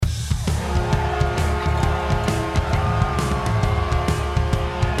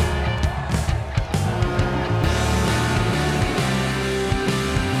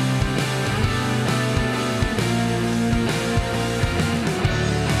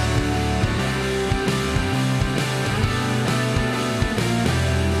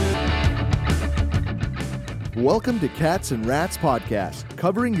Welcome to Cats and Rats Podcast,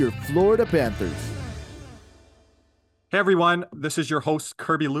 covering your Florida Panthers. Hey everyone, this is your host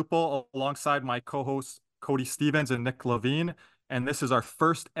Kirby Lupo alongside my co-hosts Cody Stevens and Nick Levine, and this is our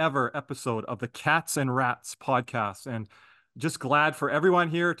first ever episode of the Cats and Rats podcast. And just glad for everyone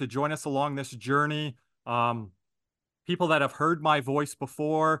here to join us along this journey. People that have heard my voice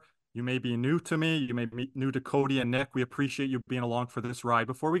before, you may be new to me, you may be new to Cody and Nick. We appreciate you being along for this ride.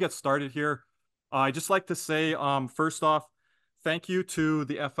 Before we get started here, I just like to say, first off, thank you to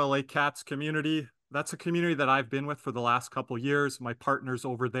the FLA Cats community. That's a community that I've been with for the last couple of years. My partners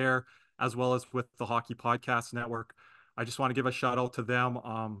over there, as well as with the Hockey Podcast Network. I just want to give a shout out to them.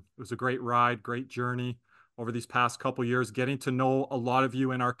 It was a great ride, great journey over these past couple of years, getting to know a lot of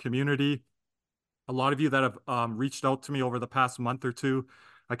you in our community, a lot of you that have reached out to me over the past month or two.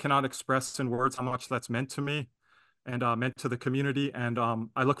 I cannot express in words how much that's meant to me and meant to the community. And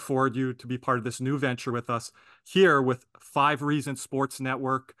I look forward you to be part of this new venture with us here with 5 Reasons Sports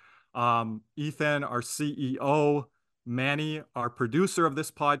Network. Ethan, our CEO, Manny, our producer of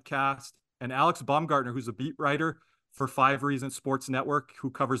this podcast, and Alex Baumgartner, who's a beat writer for 5 Reasons Sports Network, who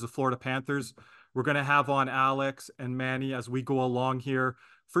covers the Florida Panthers. We're going to have on Alex and Manny as we go along here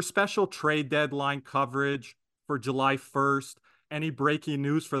for special trade deadline coverage for July 1st. Any breaking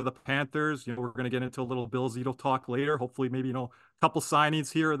news for the Panthers? We're going to get into a little Bill Zito talk later. Hopefully, maybe, a couple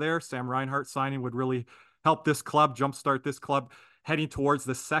signings here or there. Sam Reinhart signing would really help this club, jumpstart this club heading towards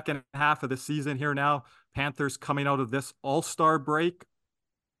the second half of the season here now. Panthers coming out of this all-star break.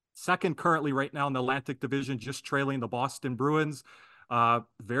 Second currently right now in the Atlantic Division, just trailing the Boston Bruins.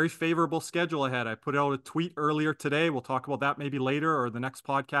 Very favorable schedule ahead. I put out a tweet earlier today. We'll talk about that maybe later or the next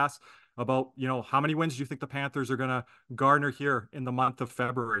podcast about, how many wins do you think the Panthers are going to garner here in the month of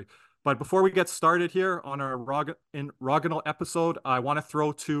February? But before we get started here on our inaugural episode, I want to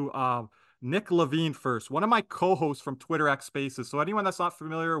throw to Nick Levine first, one of my co-hosts from Twitter X Spaces. So anyone that's not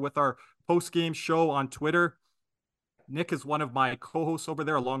familiar with our post-game show on Twitter, Nick is one of my co-hosts over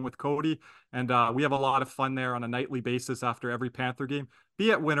there along with Cody, and we have a lot of fun there on a nightly basis after every Panther game, be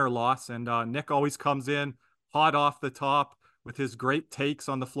it win or loss. And Nick always comes in hot off the top with his great takes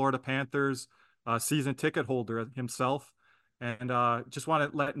on the Florida Panthers, season ticket holder himself. And just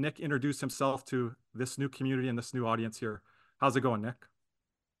want to let Nick introduce himself to this new community and this new audience here. How's it going, Nick?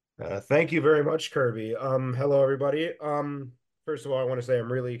 Thank you very much, Kirby. Hello, everybody. First of all, I want to say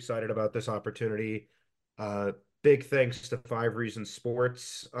I'm really excited about this opportunity. Big thanks to 5 Reasons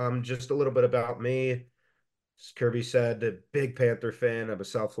Sports. Just a little bit about me. As Kirby said, a big Panther fan. I'm a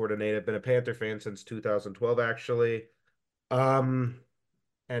South Florida native. Been a Panther fan since 2012, actually. And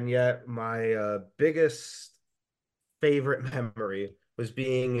yet my biggest favorite memory was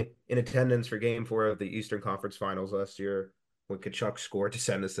being in attendance for Game 4 of the Eastern Conference Finals last year when Kachuk scored to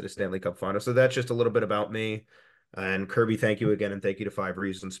send us to the Stanley Cup Final. So that's just a little bit about me. And Kirby, thank you again, and thank you to 5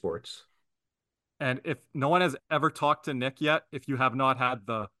 Reasons Sports. And if no one has ever talked to Nick yet, if you have not had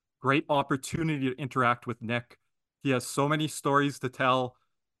the great opportunity to interact with Nick, he has so many stories to tell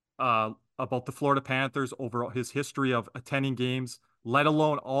about the Florida Panthers over his history of attending games, let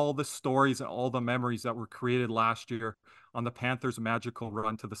alone all the stories and all the memories that were created last year on the Panthers' magical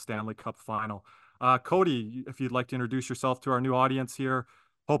run to the Stanley Cup Final. Cody, if you'd like to introduce yourself to our new audience here.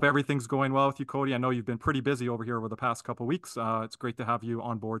 Hope everything's going well with you, Cody. I know you've been pretty busy over here over the past couple of weeks. It's great to have you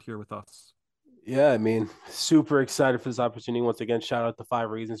on board here with us. Yeah, super excited for this opportunity. Once again, shout out to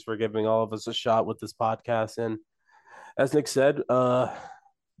 5 Reasons for giving all of us a shot with this podcast. And as Nick said,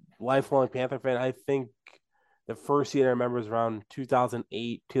 lifelong Panther fan. I think the first year I remember was around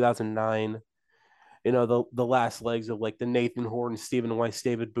 2008, 2009. The last legs of like the Nathan Horton, Stephen Weiss,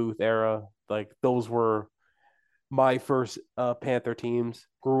 David Booth era. Like those were my first Panther teams.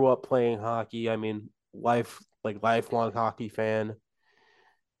 Grew up playing hockey. Lifelong hockey fan.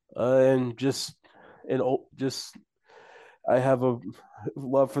 And just I have a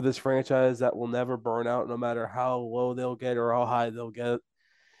love for this franchise that will never burn out, no matter how low they'll get or how high they'll get.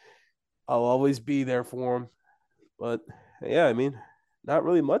 I'll always be there for them. But yeah, not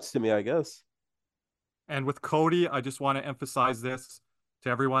really much to me, I guess. And with Cody, I just want to emphasize this to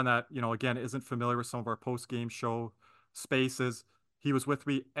everyone that, again, isn't familiar with some of our post-game show spaces. He was with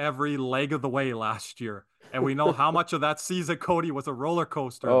me every leg of the way last year. And we know how much of that season, Cody, was a roller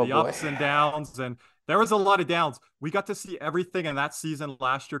coaster, Oh, the boy. ups and downs. And there was a lot of downs. We got to see everything in that season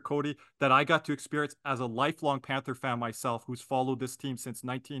last year, Cody, that I got to experience as a lifelong Panther fan myself, who's followed this team since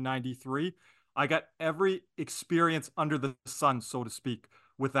 1993. I got every experience under the sun, so to speak,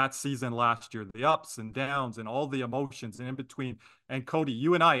 with that season last year, the ups and downs and all the emotions and in between. And Cody,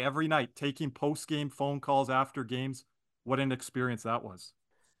 you and I, every night, taking post-game phone calls after games, what an experience that was.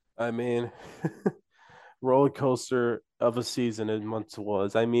 roller coaster of a season in months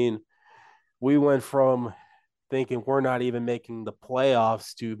was. I mean, we went from thinking we're not even making the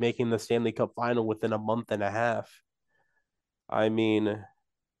playoffs to making the Stanley Cup final within a month and a half. I mean,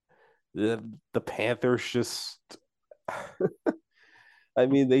 the Panthers just I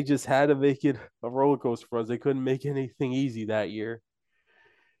mean, they just had to make it a roller coaster for us. They couldn't make anything easy that year.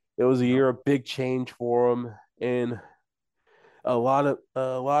 It was a year of big change for them, and a lot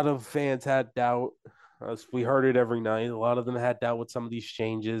of fans had doubt. We heard it every night. A lot of them had doubt with some of these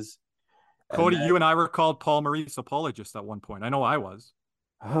changes. And Cody, you and I were called Paul Maurice apologists at one point. I know I was.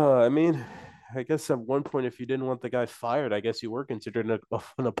 I mean, I guess at one point, if you didn't want the guy fired, I guess you were considered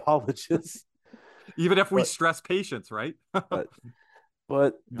an apologist. Even if we But stress patience, right? but,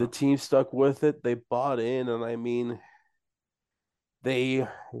 but the Yeah. team stuck with it. They bought in, and I mean, they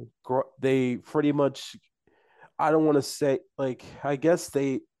they pretty much. I don't want to say like I guess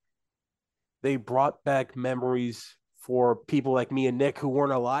they brought back memories for people like me and Nick who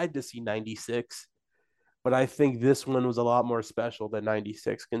weren't alive to see 96. But I think this one was a lot more special than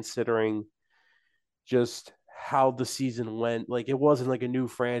 96, considering just how the season went. Like, it wasn't like a new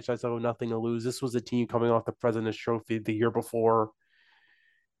franchise, oh, nothing to lose. This was a team coming off the President's Trophy the year before.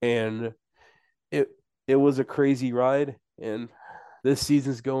 And it it was a crazy ride. And this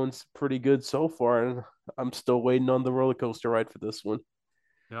season's going pretty good so far. And I'm still waiting on the roller coaster ride for this one.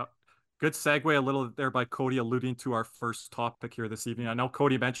 Yeah. Good segue a little there by Cody alluding to our first topic here this evening. I know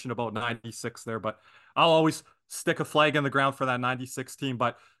Cody mentioned about 96 there, but I'll always stick a flag in the ground for that 96 team.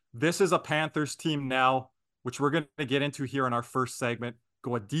 But this is a Panthers team now, which we're going to get into here in our first segment,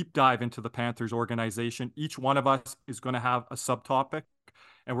 go a deep dive into the Panthers organization. Each one of us is going to have a subtopic,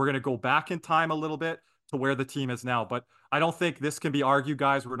 and we're going to go back in time a little bit to where the team is now. But I don't think this can be argued,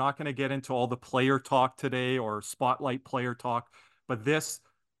 guys. We're not going to get into all the player talk today or spotlight player talk, but this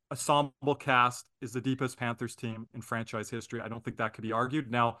ensemble cast is the deepest Panthers team in franchise history. I don't think that could be argued.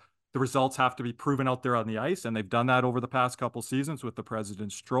 Now, the results have to be proven out there on the ice, and they've done that over the past couple seasons with the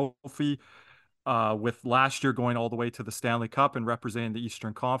President's Trophy, with last year going all the way to the Stanley Cup and representing the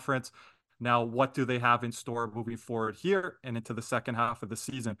Eastern Conference. Now, what do they have in store moving forward here and into the second half of the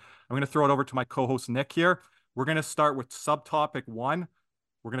season? I'm going to throw it over to my co-host Nick here. We're going to start with subtopic 1.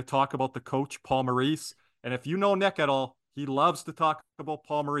 We're going to talk about the coach, Paul Maurice. And if you know Nick at all, he loves to talk about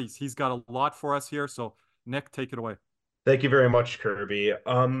Paul Maurice. He's got a lot for us here. So, Nick, take it away. Thank you very much, Kirby.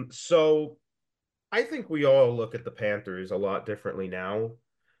 So I think we all look at the Panthers a lot differently now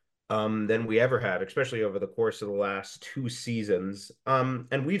than we ever had, especially over the course of the last 2 seasons.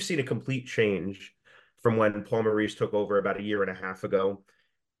 And we've seen a complete change from when Paul Maurice took over about a year and a half ago.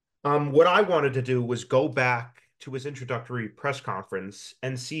 What I wanted to do was go back to his introductory press conference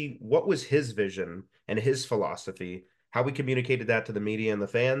and see what was his vision and his philosophy, how we communicated that to the media and the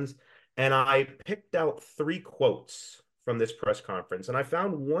fans. And I picked out 3 quotes from this press conference, and I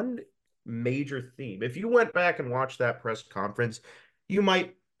found one major theme. If you went back and watched that press conference, you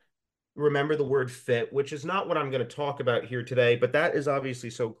might remember the word fit, which is not what I'm going to talk about here today, but that is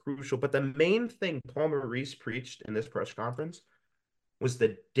obviously so crucial. But the main thing Paul Maurice preached in this press conference was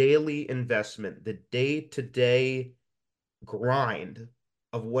the daily investment, the day-to-day grind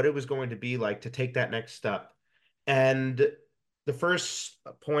of what it was going to be like to take that next step. And the first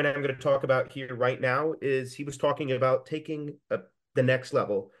point I'm going to talk about here right now is he was talking about taking the next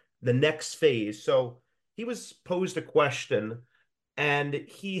level, the next phase. So he was posed a question, and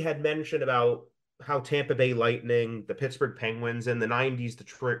he had mentioned about how Tampa Bay Lightning, the Pittsburgh Penguins, and the 90s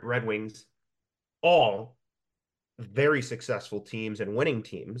Detroit Red Wings, all very successful teams and winning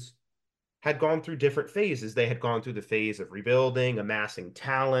teams, had gone through different phases. They had gone through the phase of rebuilding, amassing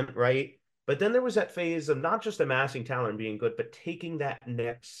talent, right? But then there was that phase of not just amassing talent and being good, but taking that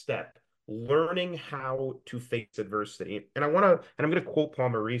next step, learning how to face adversity. And I'm going to quote Paul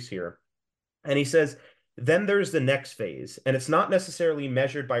Maurice here. And he says, then there's the next phase, and it's not necessarily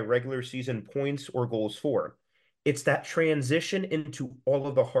measured by regular season points or goals for. It's that transition into all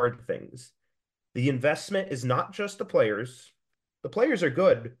of the hard things. The investment is not just the players. The players are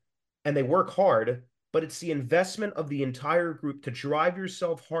good and they work hard, but it's the investment of the entire group to drive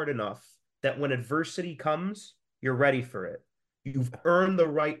yourself hard enough that when adversity comes, you're ready for it. You've earned the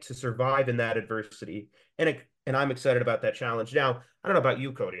right to survive in that adversity. And I'm excited about that challenge. Now, I don't know about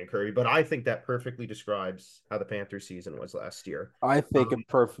you, Cody and Curry, but I think that perfectly describes how the Panthers season was last year. I think it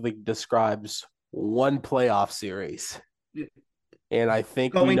perfectly describes one playoff series. And I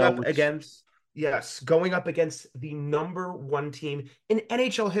think we Going know up against, yes, going up against the number 1 team in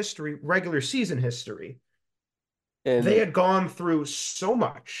NHL history, regular season history. and They had gone through so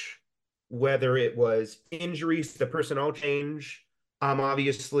much, whether it was injuries, the personnel change,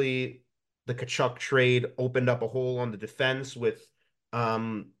 obviously the Kachuk trade opened up a hole on the defense with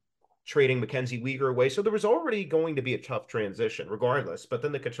trading Mackenzie Weegar away. So there was already going to be a tough transition regardless. But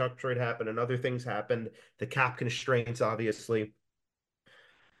then the Kachuk trade happened and other things happened, the cap constraints, obviously.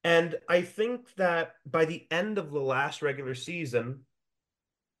 And I think that by the end of the last regular season,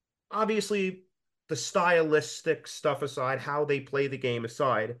 obviously the stylistic stuff aside, how they play the game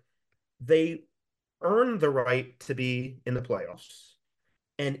aside, they earned the right to be in the playoffs.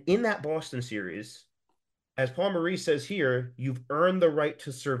 And in that Boston series, as Paul Maurice says here, you've earned the right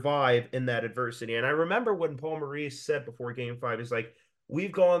to survive in that adversity. And I remember when Paul Maurice said before game five, he's like,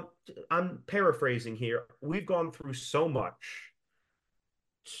 we've gone, I'm paraphrasing here, we've gone through so much,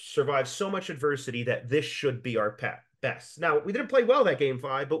 survived so much adversity that this should be our best. Now, we didn't play well that game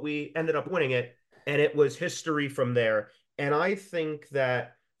five, but we ended up winning it. And it was history from there. And I think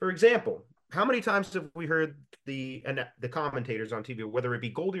that, for example, how many times have we heard the commentators on TV, whether it be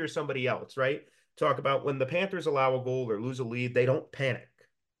Goldie or somebody else, right? Talk about when the Panthers allow a goal or lose a lead, they don't panic.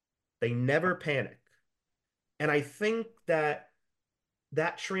 They never panic. And I think that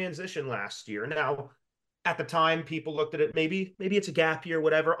that transition last year, now, at the time, people looked at it, maybe it's a gap year,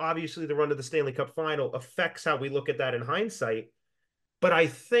 whatever. Obviously, the run to the Stanley Cup final affects how we look at that in hindsight. But I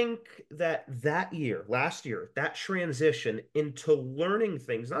think that year, last year, that transition into learning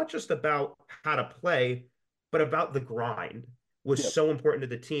things, not just about how to play, but about the grind was so important to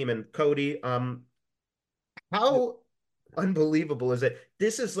the team. And Cody, how unbelievable is it?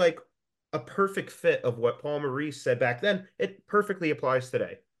 This is like a perfect fit of what Paul Maurice said back then. It perfectly applies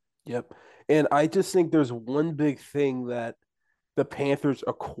today. Yep. And I just think there's one big thing that the Panthers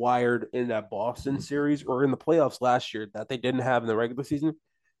acquired in that Boston series or in the playoffs last year that they didn't have in the regular season.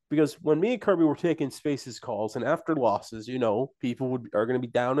 Because when me and Kirby were taking Spaces calls and after losses, people are going to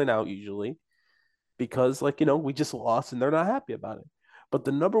be down and out usually because, we just lost and they're not happy about it. But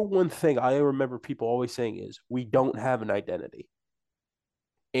the number one thing I remember people always saying is we don't have an identity.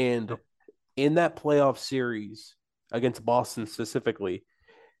 And in that playoff series against Boston specifically,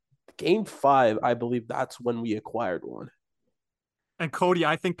 game 5, I believe that's when we acquired one. And Cody,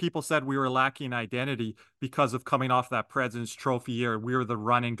 I think people said we were lacking identity because of coming off that President's Trophy year. We were the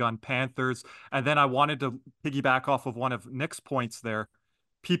run and gun Panthers. And then I wanted to piggyback off of one of Nick's points there.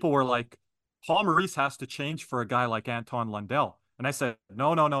 People were like, Paul Maurice has to change for a guy like Anton Lundell. And I said,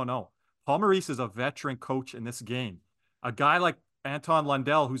 no, no, no, no. Paul Maurice is a veteran coach in this game. A guy like Anton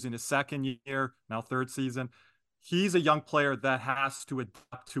Lundell, who's in his second year, now third season, he's a young player that has to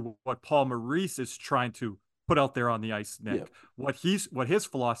adapt to what Paul Maurice is trying to put out there on the ice, Nick. Yep. What his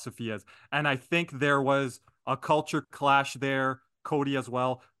philosophy is. And I think there was a culture clash there, Cody as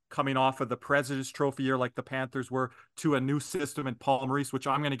well, coming off of the President's Trophy year like the Panthers were to a new system in Paul Maurice, which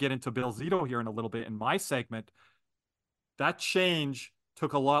I'm going to get into Bill Zito here in a little bit in my segment. That change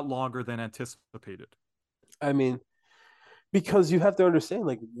took a lot longer than anticipated. I mean, because you have to understand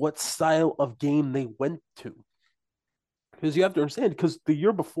what style of game they went to. Because you have to understand, because the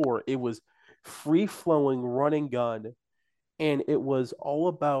year before it was free-flowing run and gun, and it was all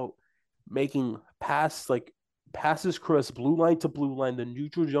about making passes crisp, blue line to blue line, the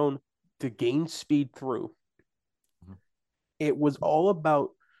neutral zone to gain speed through. Mm-hmm. It was all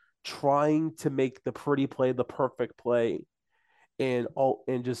about trying to make the pretty play the perfect play and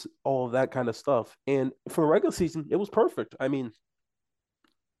just all of that kind of stuff. And for the regular season, it was perfect. I mean,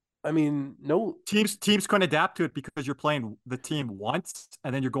 no teams can adapt to it because you're playing the team once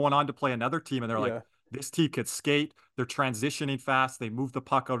and then you're going on to play another team and they're like, this team could skate, they're transitioning fast, they move the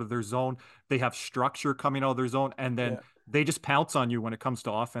puck out of their zone, they have structure coming out of their zone, and then they just pounce on you when it comes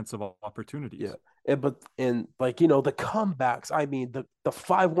to offensive opportunities. The comebacks, I mean, the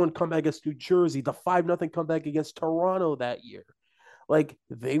 5-1 comeback against New Jersey, the 5-0 comeback against Toronto that year,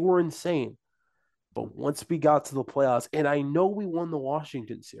 they were insane. But once we got to the playoffs, and I know we won the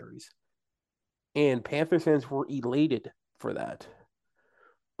Washington series, and Panther fans were elated for that.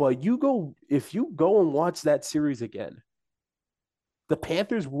 But if you go and watch that series again, the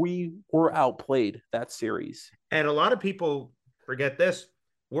Panthers, we were outplayed that series. And a lot of people forget this.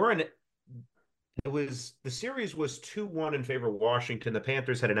 The series was 2-1 in favor of Washington. The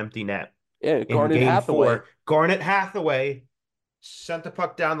Panthers had an empty net. Yeah, Garnet Hathaway. Garnet Hathaway sent the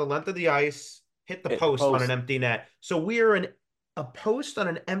puck down the length of the ice, hit the post on an empty net. So we are a post on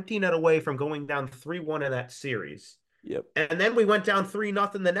an empty net away from going down 3-1 in that series. Yep. And then we went down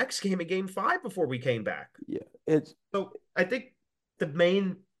 3-0 the next game in game 5 before we came back. Yeah. So I think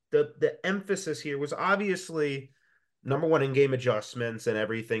the emphasis here was obviously number one in game adjustments and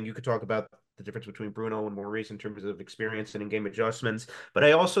everything. You could talk about the difference between Bruno and Maurice in terms of experience and in-game adjustments. But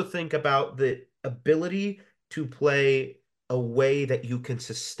I also think about the ability to play a way that you can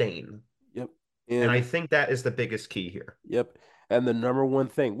sustain. And I And think that is the biggest key here. yep. And the number one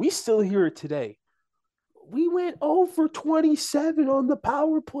thing, we still hear it today. We went 0 for 27 on the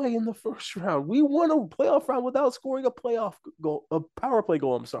power play in the first round. We won a playoff round without scoring a playoff goal, a power play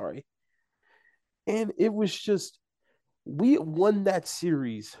goal. I'm sorry. And it was just, we won that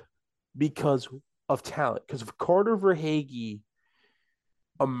series because of talent, because of Carter Verhaeghe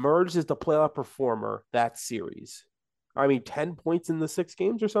emerged as the playoff performer that series. I mean, 10 points in the 6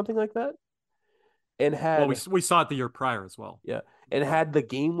 games or something like that. And Well, had, we saw it the year prior as well. yeah, and had the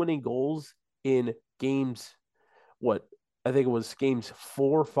game winning goals in games, what? I think it was games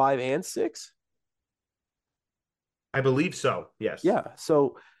 4, 5, and 6. I believe so. Yes. Yeah.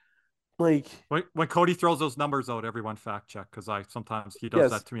 So, like, When Cody throws those numbers out, everyone fact check, because I sometimes he does yes,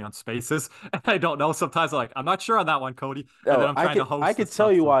 that to me on spaces, and I don't know. Sometimes I'm like, I'm not sure on that one, Cody, and then no, I'm trying to I host could and tell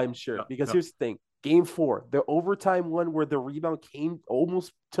stuff. you So why I'm sure. yeah, Because yeah. here's the thing. Game 4, the overtime one where the rebound came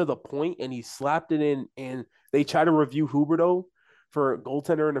almost to the point and he slapped it in, and they try to review Huberto for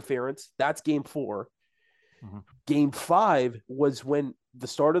goaltender interference. That's game 4. Mm-hmm. Game 5 was when the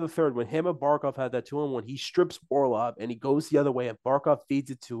start of the third, when him and Barkov had that 2-on-1, he strips Orlov and he goes the other way, and Barkov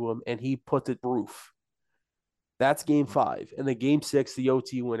feeds it to him and he puts it roof. That's game 5. And then game 6, the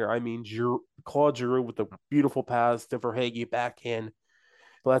OT winner. I mean, Claude Giroux with the beautiful pass to Verhaeghe backhand.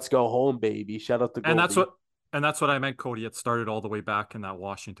 Let's go home, baby. Shout out to And Goldie. that's what I meant, Cody. It started all the way back in that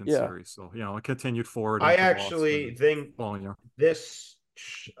Washington Yeah. series, so it continued forward I into Boston actually think following year. this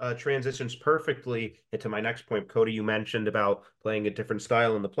transitions perfectly into my next point. Cody, you mentioned about playing a different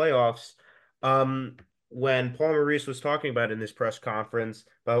style in the playoffs. When Paul Maurice was talking about in this press conference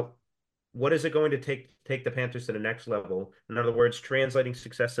about what is it going to take the Panthers to the next level, in other words, translating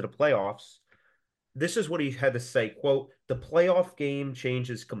success to the playoffs, this is what he had to say, quote, "The playoff game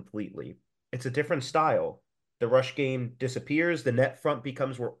changes completely. It's a different style. The rush game disappears. The net front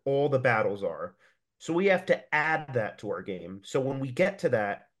becomes where all the battles are. So we have to add that to our game. So when we get to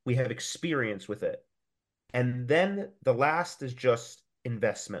that, we have experience with it. And then the last is just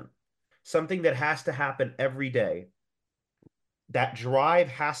investment. Something that has to happen every day. That drive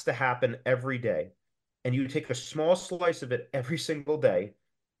has to happen every day. And you take a small slice of it every single day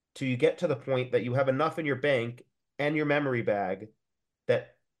till you get to the point that you have enough in your bank and your memory bag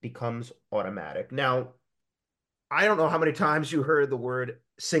that becomes automatic. Now, I don't know how many times you heard the word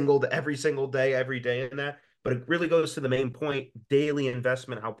singled every single day, every day in that, but it really goes to the main point, daily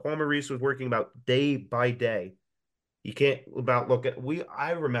investment, how Paul Maurice was working about day by day. You can't about look at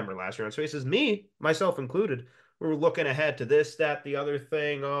I remember last year on Spaces, me, myself included, we were looking ahead to this, that, the other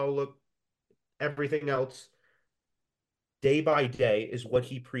thing. Oh, look, everything else day by day is what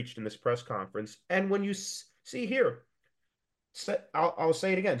he preached in this press conference. And when you see here, I'll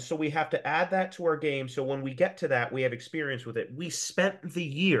say it again. So we have to add that to our game. So when we get to that, we have experience with it. We spent the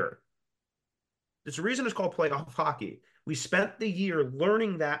year. There's a reason it's called playoff hockey. We spent the year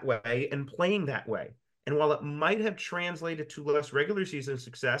learning that way and playing that way. And while it might have translated to less regular season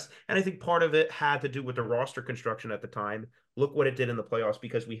success, and I think part of it had to do with the roster construction at the time, look what it did in the playoffs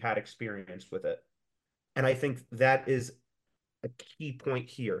because we had experience with it. And I think that is a key point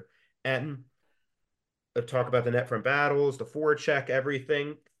here. And talk about the net front battles, the forecheck,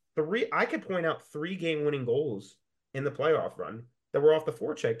 everything. I could point out 3 game-winning goals in the playoff run that were off the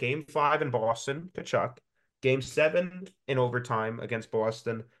forecheck. Game 5 in Boston, Kachuk. Game 7 in overtime against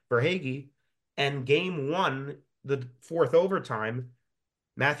Boston, Verhaeghe. And Game 1, the fourth overtime,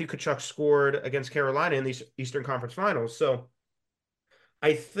 Matthew Kachuk scored against Carolina in these Eastern Conference Finals. So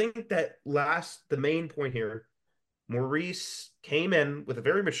I think that the main point here, Maurice came in with a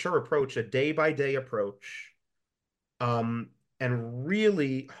very mature approach, a day-by-day approach, and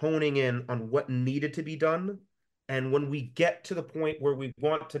really honing in on what needed to be done. And when we get to the point where we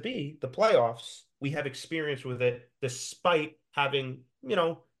want to be, the playoffs, we have experience with it, despite having,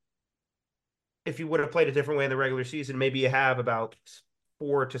 if you would have played a different way in the regular season, maybe you have about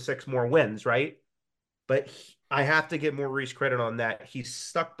 4 to 6 more wins, right? But I have to give Maurice credit on that. He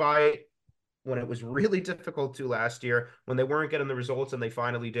stuck by it when it was really difficult to last year, when they weren't getting the results, and they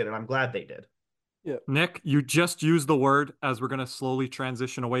finally did, and I'm glad they did. Yeah. Nick, you just used the word as we're going to slowly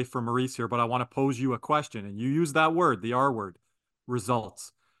transition away from Maurice here, but I want to pose you a question. And you use that word, the R word,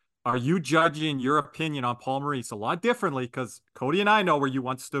 results. Are you judging your opinion on Paul Maurice a lot differently? Because Cody and I know where you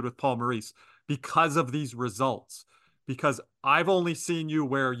once stood with Paul Maurice because of these results. Because I've only seen you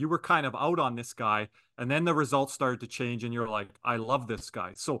where you were kind of out on this guy, and then the results started to change, and you're like, I love this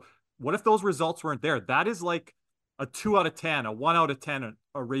guy. So what if those results weren't there? That is like a 2 out of 10, a 1 out of 10,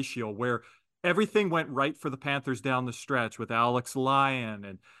 a ratio where everything went right for the Panthers down the stretch with Alex Lyon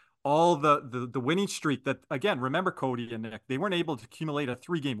and all the winning streak that, again, remember, Cody and Nick, they weren't able to accumulate a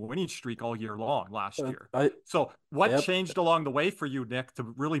 3-game winning streak all year long last year. So what changed along the way for you, Nick, to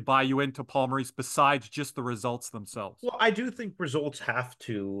really buy you into Paul Maurice besides just the results themselves? Well, I do think results have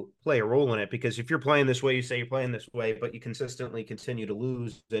to play a role in it, because if you're playing this way, you say you're playing this way, but you consistently continue to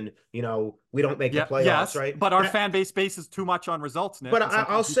lose, and we don't make the playoffs, yes, right? but our fan base bases too much on results, Nick. But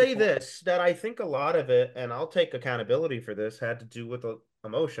I'll say this, that I think a lot of it, and I'll take accountability for this, had to do with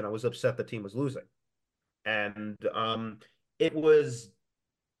emotion. I was upset the team was losing. And it was.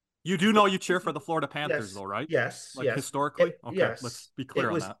 You do know you cheer for the Florida Panthers, Yes, though, right? yes, like yes. Historically? Okay, yes. let's be clear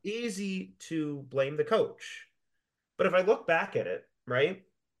on that. It was easy to blame the coach. But if I look back at it, right,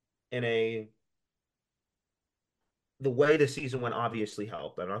 the way the season went obviously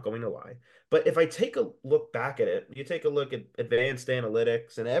helped. I'm not going to lie. But if I take a look back at it, you take a look at advanced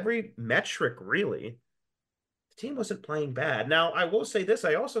analytics and every metric, really, the team wasn't playing bad. Now, I will say this.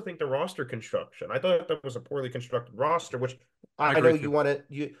 I also think the roster construction, I thought that was a poorly constructed roster, which I know you want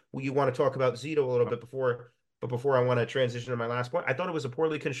to talk about Zito a little bit before, but before I want to transition to my last point, I thought it was a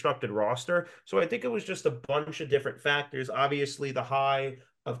poorly constructed roster. So I think it was just a bunch of different factors. Obviously, the high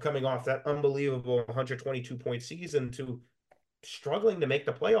of coming off that unbelievable 122-point season to struggling to make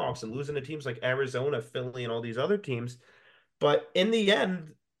the playoffs and losing to teams like Arizona, Philly, and all these other teams. But in the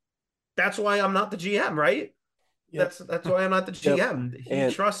end, that's why I'm not the GM, right? Yep. That's why I'm not the GM.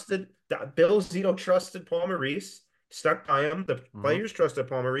 Yep. Bill Zito trusted Paul Maurice, stuck by him. The players trusted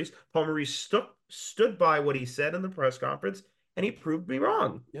Paul Maurice. Paul Maurice stood by what he said in the press conference, and he proved me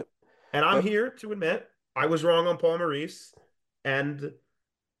wrong. Yep. And I'm here to admit I was wrong on Paul Maurice. And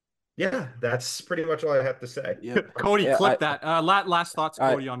yeah, that's pretty much all I have to say. Yep. Cody, clip that. Last thoughts,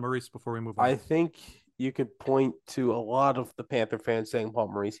 Cody, on Maurice before we move on. I think you could point to a lot of the Panther fans saying Paul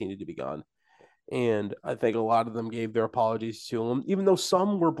Maurice needed to be gone. And I think a lot of them gave their apologies to him, even though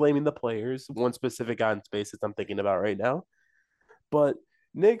some were blaming the players. One specific guy in space that I'm thinking about right now. But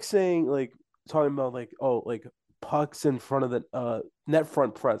Nick saying, talking about, pucks in front of the net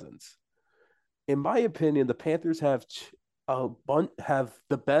front presence. In my opinion, the Panthers have one of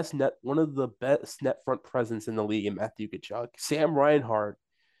the best net front presence in the league in Matthew Tkachuk. Sam Reinhart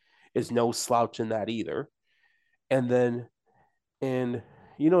is no slouch in that either.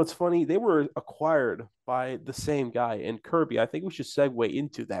 It's funny, they were acquired by the same guy. And Kirby, I think we should segue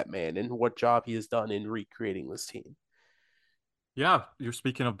into that man and what job he has done in recreating this team. Yeah, you're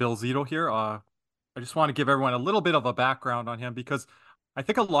speaking of Bill Zito here. I just want to give everyone a little bit of a background on him, because I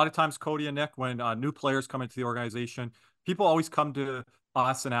think a lot of times, Cody and Nick, when new players come into the organization, people always come to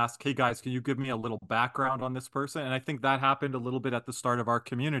us and ask, hey guys, can you give me a little background on this person? And I think that happened a little bit at the start of our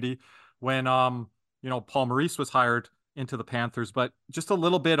community when Paul Maurice was hired into the Panthers. But just a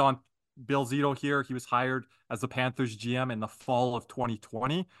little bit on Bill Zito here. He was hired as the Panthers GM in the fall of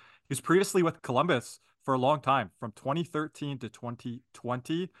 2020. He was previously with Columbus for a long time, from 2013 to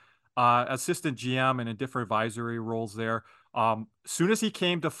 2020, assistant GM and in different advisory roles there. Soon as he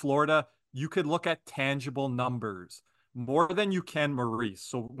came to Florida, you could look at tangible numbers more than you can Maurice.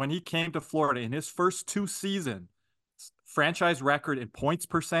 So when he came to Florida in his first 2 seasons, franchise record in points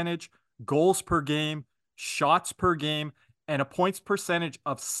percentage, goals per game, shots per game, and a points percentage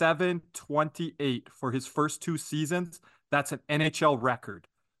of .728 for his first 2 seasons. That's an NHL record.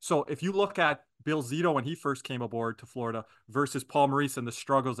 So if you look at Bill Zito when he first came aboard to Florida versus Paul Maurice and the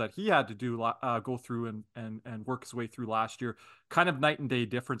struggles that he had to do go through and work his way through last year, kind of night and day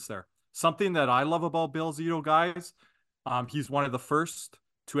difference there. Something that I love about Bill Zito, guys, he's one of the first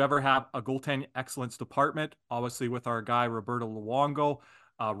to ever have a goaltending excellence department, obviously with our guy Roberto Luongo,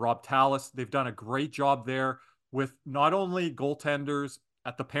 Rob Tallis. They've done a great job there with not only goaltenders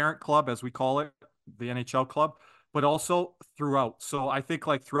at the parent club, as we call it, the NHL club, but also throughout. So I think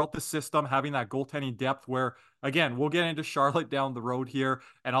throughout the system, having that goaltending depth where, again, we'll get into Charlotte down the road here,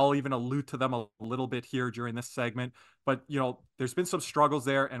 and I'll even allude to them a little bit here during this segment. But, there's been some struggles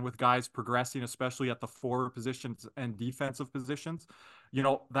there, and with guys progressing, especially at the forward positions and defensive positions,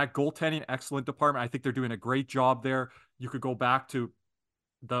 that goaltending excellent department, I think they're doing a great job there. You could go back to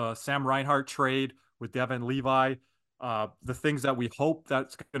the Sam Reinhart trade with Devin Levi, the things that we hope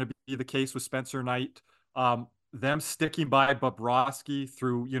that's going to be the case with Spencer Knight, them sticking by Bobrovsky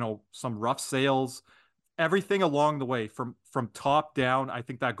through, some rough sales, everything along the way from top down. I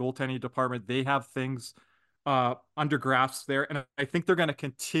think that goaltending department, they have things under grasp there. And I think they're going to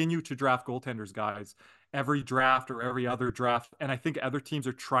continue to draft goaltenders, guys, every draft or every other draft. And I think other teams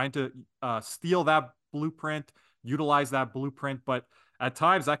are trying to steal that blueprint, utilize that blueprint. But at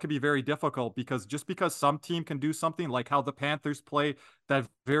times that could be very difficult, because just because some team can do something like how the Panthers play, that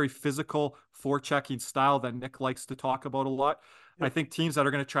very physical forechecking style that Nick likes to talk about a lot, I think teams that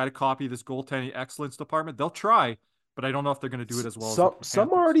are going to try to copy this goaltending excellence department, they'll try, but I don't know if they're going to do it as well as the Some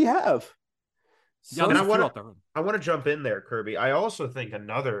Panthers. already have. Yeah, And there's a few out there. I want to jump in there, Kirby. I also think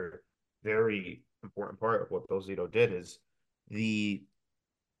another very important part of what Bill Zito did is the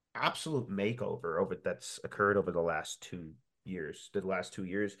absolute makeover over that's occurred over the last 2 years,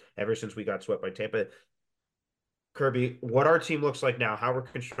 ever since we got swept by Tampa. Kirby, what our team looks like now, how we're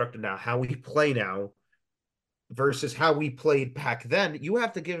constructed now, how we play now versus how we played back then, you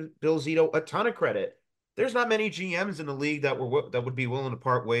have to give Bill Zito a ton of credit. There's not many GMs in the league that would be willing to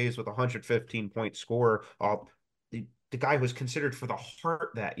part ways with a 115-point score. The guy was considered for the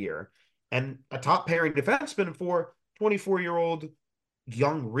Hart that year, and a top pairing defenseman for 24-year-old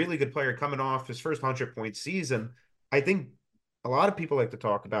young, really good player coming off his first 100-point season. I think a lot of people like to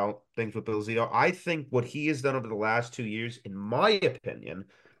talk about things with Bill Zito. I think what he has done over the last 2 years, in my opinion,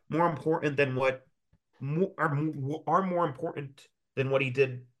 more important than what are more important than what he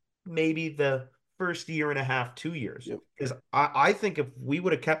did maybe the first year and a half, 2 years. Because I think if we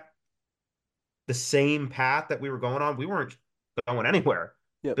would have kept the same path that we were going on, we weren't going anywhere.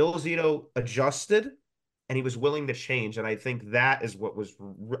 Yep. Bill Zito adjusted and he was willing to change. And I think that is what was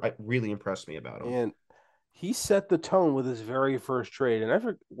really impressed me about him. And he set the tone with his very first trade.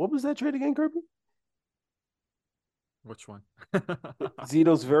 And what was that trade again, Kirby? Which one?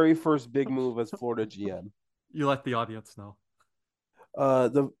 Zito's very first big move as Florida GM. You let the audience know.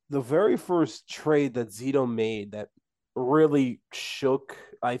 The very first trade that Zito made that really shook,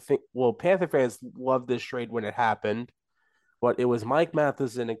 I think, well, Panther fans loved this trade when it happened, but it was Mike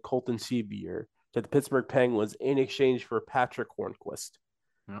Matheson and Colton Sevier to the Pittsburgh Penguins in exchange for Patrick Hornquist.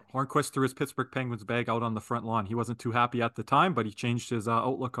 Yeah, Hornquist threw his Pittsburgh Penguins bag out on the front lawn. He wasn't too happy at the time, but he changed his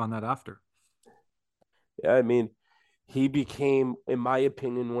outlook on that after. Yeah, I mean, he became, in my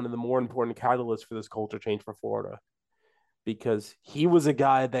opinion, one of the more important catalysts for this culture change for Florida, because he was a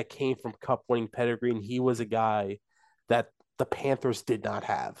guy that came from cup winning pedigree, and he was a guy that the Panthers did not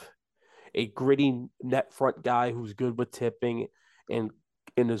have. A gritty net front guy who's good with tipping and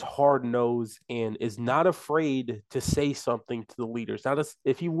is hard nosed and is not afraid to say something to the leaders. Not as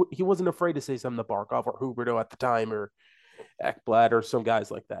if he wasn't afraid to say something to Barkov or Huberto at the time, or Ekblad or some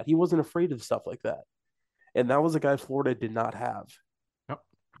guys like that. He wasn't afraid of stuff like that. And that was a guy Florida did not have. Yep.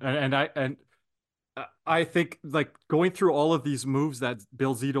 And I think, like, going through all of these moves that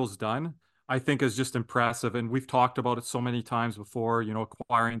Bill Zito's done, I think is just impressive. And we've talked about it so many times before,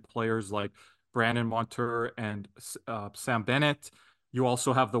 acquiring players like Brandon Montour and Sam Bennett. You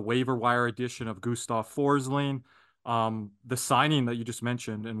also have the waiver wire addition of Gustav Forsling. The signing that you just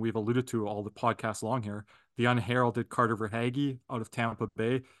mentioned, and we've alluded to all the podcasts long here, the unheralded Carter Verhaeghe out of Tampa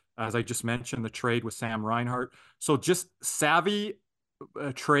Bay. As I just mentioned, the trade with Sam Reinhart. So just savvy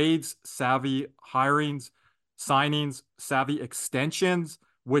trades, savvy hirings, signings, savvy extensions,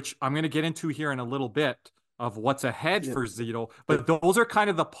 which I'm going to get into here in a little bit of what's ahead for Zito. But those are kind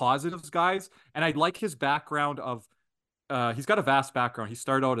of the positives, guys. And I like his background of, he's got a vast background. He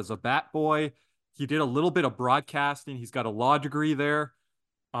started out as a bat boy. He did a little bit of broadcasting. He's got a law degree there.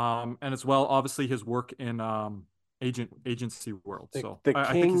 And as well, obviously, his work in agency world.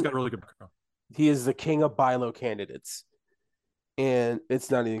 I think he's got a really good background. He is the king of Bilo candidates. And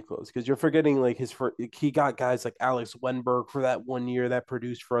it's not even close, because you're forgetting, like, he got guys like Alex Wenberg for that 1 year that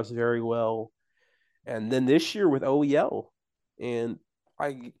produced for us very well. And then this year with OEL. And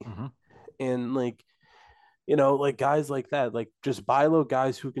like guys like that, like just Bilo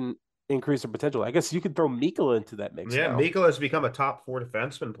guys who can increase their potential. I guess you could throw Mikkola into that mix. Yeah, Mikkola has become a top 4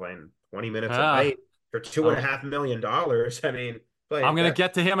 defenseman playing 20 minutes a night for $2.5 million. I mean, I'm going to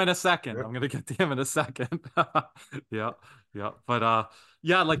get to him in a second. Yeah. But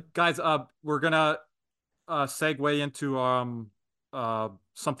like, guys, we're going to segue into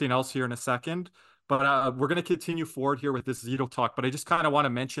something else here in a second. But we're going to continue forward here with this Zito talk. But I just kind of want to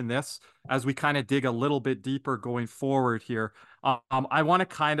mention this as we kind of dig a little bit deeper going forward here. I want to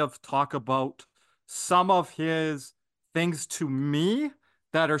kind of talk about some of his things to me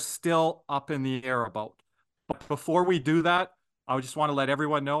that are still up in the air about. But before we do that, I just want to let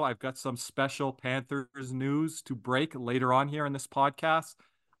everyone know I've got some special Panthers news to break later on here in this podcast.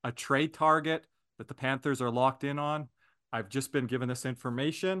 A trade target that the Panthers are locked in on. I've just been given this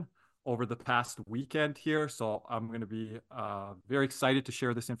information over the past weekend here. So I'm going to be very excited to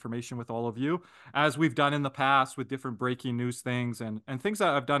share this information with all of you, as we've done in the past with different breaking news things and things that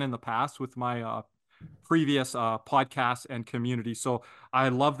I've done in the past with my previous podcasts and community. So I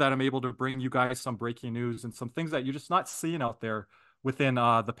love that I'm able to bring you guys some breaking news and some things that you're just not seeing out there within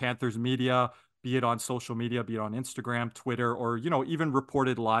the Panthers media, be it on social media, be it on Instagram, Twitter, or, even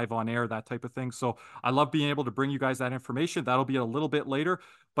reported live on air, that type of thing. So I love being able to bring you guys that information. That'll be a little bit later.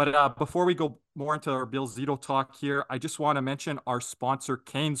 But before we go more into our Bill Zito talk here, I just want to mention our sponsor,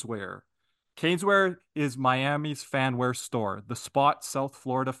 Caneswear. Caneswear is Miami's fan wear store, the spot South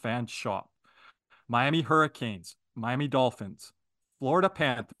Florida fan shop. Miami Hurricanes, Miami Dolphins, Florida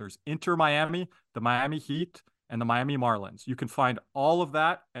Panthers, Inter Miami, the Miami Heat, and the Miami Marlins. You can find all of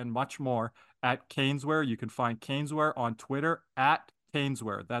that and much more at Caneswear. You can find Caneswear on Twitter at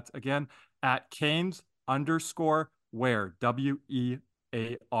Caneswear. That's again at Canes_wear,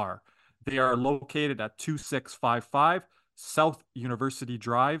 WEAR. They are located at 2655 South University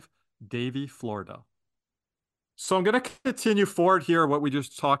Drive, Davie, Florida. So I'm going to continue forward here what we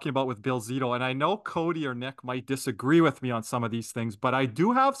just talking about with Bill Zito, and I know Cody or Nick might disagree with me on some of these things, but I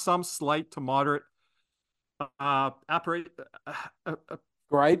do have some slight to moderate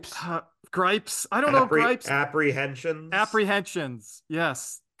Gripes gripes. I don't know, gripes, Apprehensions. apprehensions.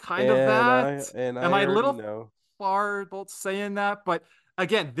 Yes, kind of and that. I Am I a already little know. far about saying that? But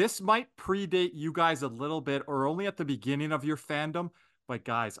again, this might predate you guys a little bit or only at the beginning of your fandom. But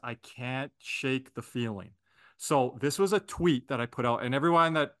guys, I can't shake the feeling. So this was a tweet that I put out, and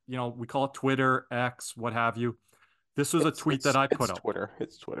everyone that, we call it Twitter, X, what have you. This was a tweet that I put out. Twitter.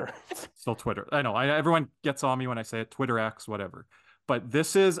 It's Twitter. Still Twitter. I know. Everyone gets on me when I say it, Twitter, X, whatever. But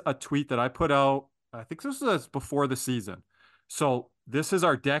this is a tweet that I put out. I think this was before the season. So this is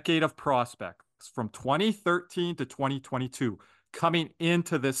our decade of prospects from 2013 to 2022 coming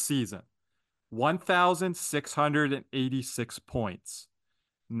into this season. 1,686 points.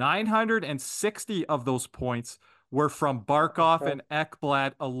 960 of those points were from Barkov and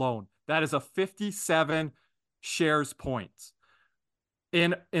Ekblad alone. That is a 57 shares points.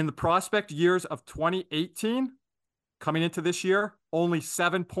 In the prospect years of 2018, coming into this year, only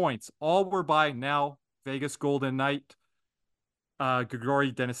 7 points. All were by now Vegas Golden Knight,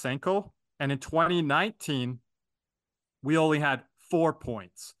 Grigory Denisenko. And in 2019, we only had 4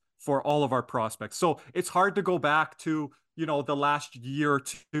 points for all of our prospects. So it's hard to go back to, the last year or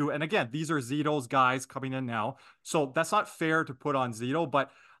two. And again, these are Zito's guys coming in now. So that's not fair to put on Zito,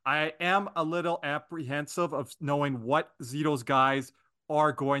 but I am a little apprehensive of knowing what Zito's guys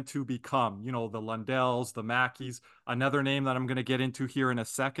are going to become. The Lundells, the Mackeys. Another name that I'm going to get into here in a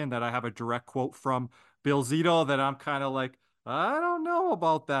second that I have a direct quote from Bill Zito that I'm kind of like, I don't know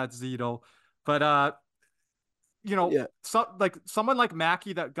about that, Zito. But Yeah. like someone like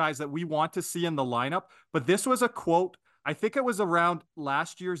Mackey, that guys that we want to see in the lineup. But this was a quote. I think it was around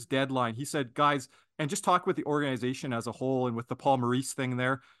last year's deadline. He said, guys, and just talk with the organization as a whole and with the Paul Maurice thing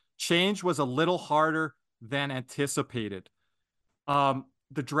there, change was a little harder than anticipated. The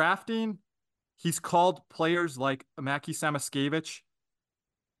drafting, he's called players like Maki Samaskevich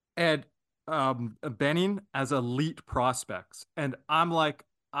and Benning as elite prospects. And I'm like,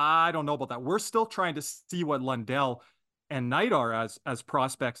 I don't know about that. We're still trying to see what Lundell and Knight are as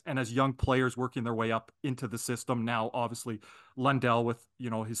prospects and as young players working their way up into the system. Now, obviously, Lundell with,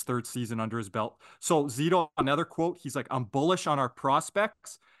 his third season under his belt. So Zito, another quote, he's like, I'm bullish on our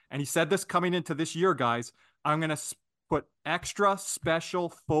prospects. And he said this coming into this year, guys, I'm going to put extra special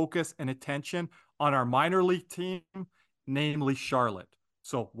focus and attention on our minor league team, namely Charlotte.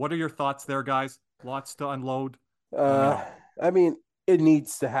 So what are your thoughts there, guys? Lots to unload. I mean, it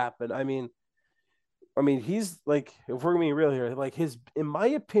needs to happen. I mean, he's like, if we're being real here, like in my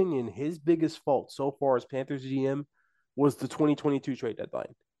opinion, his biggest fault so far as Panthers GM was the 2022 trade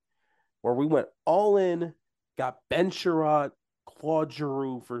deadline, where we went all in, got Ben Sherratt, Claude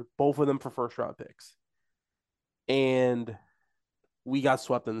Giroux for both of them for first round picks, and we got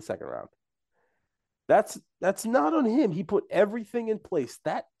swept in the second round. That's not on him. He put everything in place.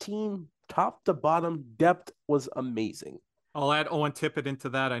 That team, top to bottom, depth was amazing. I'll add Owen Tippett into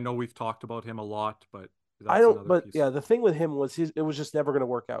that. I know we've talked about him a lot, but I don't. But piece. Yeah, the thing with him was it was just never going to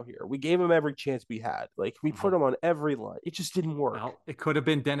work out here. We gave him every chance we had. Like we put him on every line. It just didn't work. Well, it could have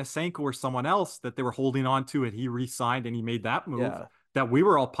been Denisenko or someone else that they were holding on to, and he re-signed and he made that move. Yeah. That we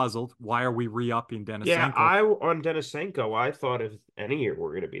were all puzzled. Why are we re-upping Denisenko? Yeah, on Denisenko, I thought if any year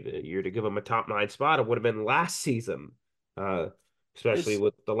were going to be the year to give him a top 9 spot, it would have been last season. Especially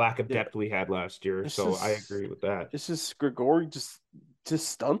with the lack of depth we had last year. So I agree with that. It's just Grigory just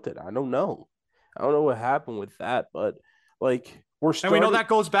stunted. I don't know what happened with that, but like and we know that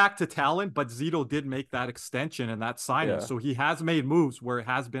goes back to talent, but Zito did make that extension and that signing. Yeah. So he has made moves where it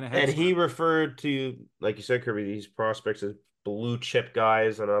has been a head And he referred to, like you said, Kirby, these prospects as blue chip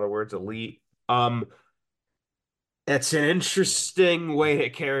guys, in other words, elite. It's an interesting way to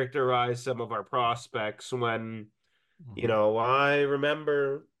characterize some of our prospects when I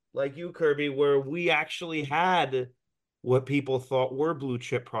remember like you, Kirby, where we actually had what people thought were blue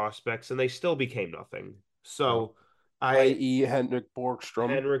chip prospects, and they still became nothing. Yeah. So, I i.e., Henrik Borgstrom.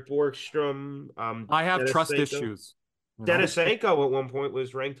 Henrik Borgstrom, I have trust Denisenko. issues, you know. Denisenko at one point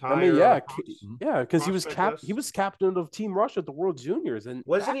was ranked I mean, higher on the yeah, Mhm. yeah, because prospect he list. was captain of Team Russia at the World Juniors, and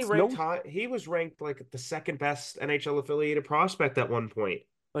Wasn't he that's ranked no high? He was ranked like the second best NHL affiliated prospect at one point.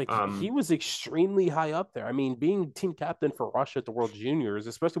 like he Um, was extremely high up there. I mean, being team captain for Russia at the World Juniors,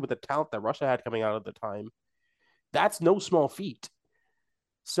 especially with the talent that Russia had coming out at the time, that's no small feat.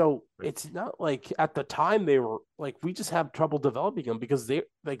 So it's not like at the time they were like we just have trouble developing them because they're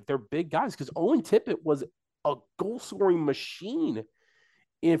big guys. Because Owen Tippett was a goal scoring machine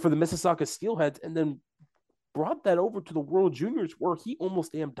for the Mississauga Steelheads, and then brought that over to the World Juniors where he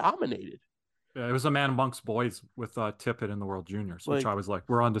almost damn dominated. Yeah, it was a man amongst boys with Tippett in the World Juniors, which I Like was like,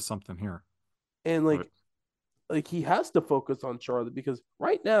 we're onto something here. and But like he has to focus on Charlotte because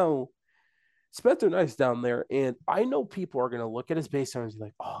right now Spencer Knight's down there, and I know people are going to look at his base and be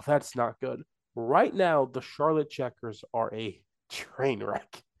like, "Oh, that's not good." Right now, the Charlotte Checkers are a train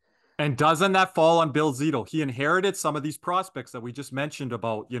wreck. and doesn't that fall on Bill Zito? He inherited some of these prospects that we just mentioned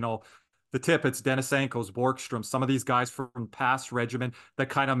about, the Tippets, Denisenko's, Borgstrom, some of these guys from past regimen that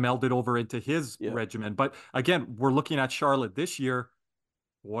kind of melded over into his Yeah, regimen. But again, we're looking at Charlotte this year.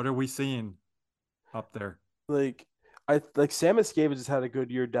 What are we seeing up there? like I like Sam Escavage has had a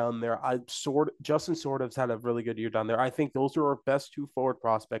good year down there. Justin Sordov's had a really good year down there. I think those are our best two forward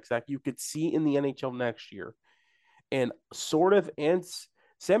prospects that you could see in the NHL next year. And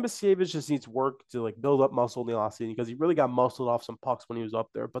Sam Escavage just needs work to like build up muscle in the offseason because he really got muscled off some pucks when he was up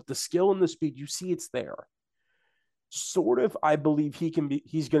there. But the skill and the speed, you see it's there. I believe he's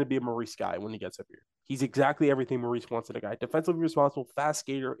going to be a Maurice guy when he gets up here. He's exactly everything Maurice wants in a guy. Defensively responsible, fast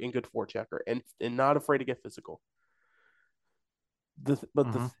skater, and good forechecker, and not afraid to get physical. But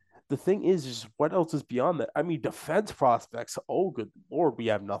Mm-hmm. the thing is what else is beyond that? I mean, defense prospects. Oh, good Lord, we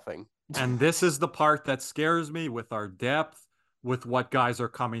have nothing. And this is the part that scares me with our depth, with what guys are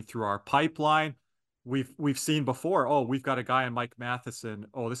coming through our pipeline. We've seen before, oh, we've got a guy in Mike Matheson.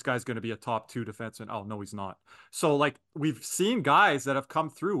 Oh, this guy's going to be a top 2 defenseman. Oh, no, he's not. So like we've seen guys that have come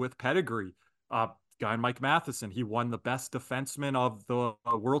through with pedigree. Guy in Mike Matheson, he won the best defenseman of the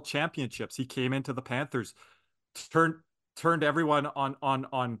World Championships. He came into the Panthers, turned turned everyone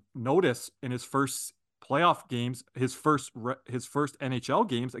on notice in his first playoff games, his first NHL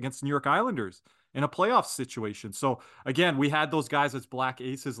games against New York Islanders in a playoff situation. So again, we had those guys as black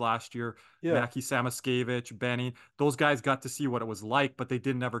aces last year, Yeah. Mackie Samoskevich, Benny. Those guys got to see what it was like, but they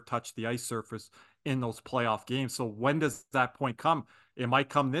didn't ever touch the ice surface in those playoff games. So when does that point come? It might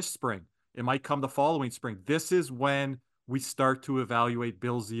come this spring. It might come the following spring. This is when we start to evaluate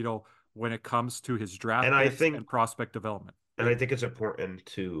Bill Zito when it comes to his draft and I picks think and prospect development. And I think it's important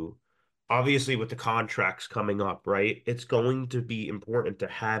to, obviously, with the contracts coming up, right? It's going to be important to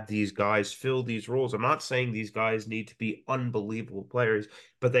have these guys fill these roles. I'm not saying these guys need to be unbelievable players,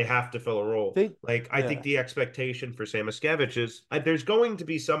 but they have to fill a role. Like, I think the expectation for Sam Samoskevich is there's going to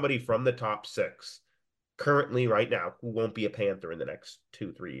be somebody from the top 6 currently right now who won't be a Panther in the next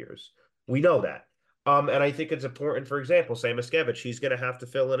 2-3 years. We know that. And I think it's important, for example, Sam Samoskevich, he's going to have to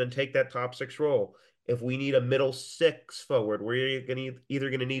fill in and take that top 6 role. If we need a middle 6 forward, we're either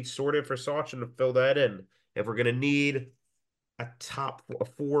going to need Sorted for Sachin to fill that in. If we're going to need a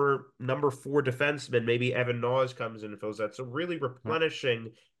number 4 defenseman, maybe Evan Naws comes in and fills that. So really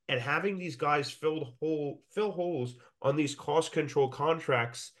replenishing and having these guys fill holes on these cost control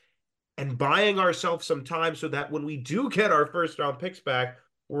contracts and buying ourselves some time so that when we do get our first round picks back,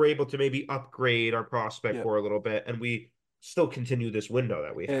 we're able to maybe upgrade our prospect core a little bit and we still continue this window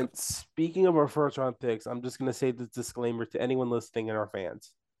that we have. And speaking of our first round picks, I'm just going to say this disclaimer to anyone listening and our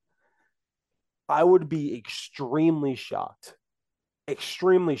fans. I would be extremely shocked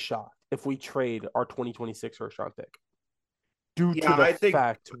if we trade our 2026 first round pick due to the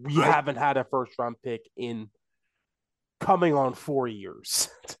fact we haven't had a first round pick in coming on 4 years.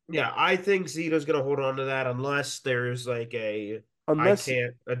 Yeah, I think Zito's going to hold on to that unless there's like a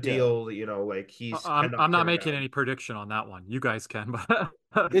deal, like he's. I'm not making any prediction on that one. You guys can,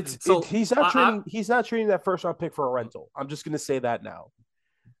 but he's not trading that first round pick for a rental. I'm just going to say that now.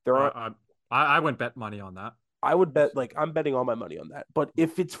 I wouldn't bet money on that. I would bet I'm betting all my money on that. But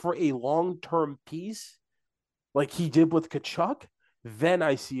if it's for a long-term piece, like he did with Tkachuk, then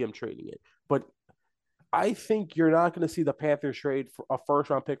I see him trading it. But I think you're not going to see the Panthers trade for a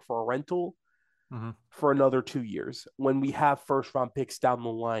first-round pick for a rental for another 2 years when we have first-round picks down the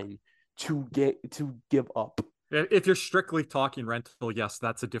line to give up. If you're strictly talking rental, yes,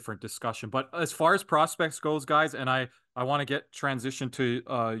 that's a different discussion. But as far as prospects goes, guys, and I want to get transition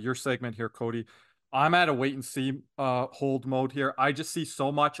to your segment here, Cody. I'm at a wait and see hold mode here. I just see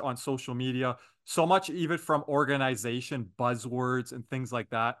so much on social media, so much even from organization buzzwords and things like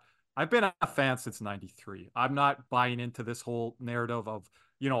that. I've been a fan since '93. I'm not buying into this whole narrative of,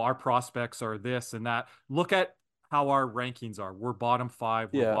 our prospects are this and that. Look at how our rankings are. We're bottom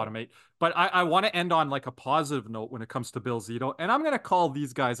five, we're Yeah. bottom eight. But I want to end on like a positive note when it comes to Bill Zito. And I'm going to call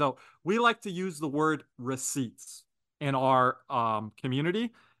these guys out. We like to use the word receipts in our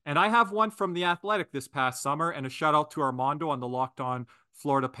community. And I have one from The Athletic this past summer, and a shout out to Armando on the Locked On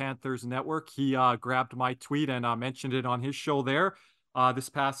Florida Panthers network. He grabbed my tweet and mentioned it on his show there this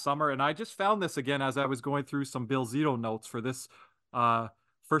past summer. And I just found this again as I was going through some Bill Zito notes for this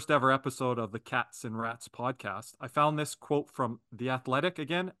first ever episode of the Cats and Rats podcast. I found this quote from The Athletic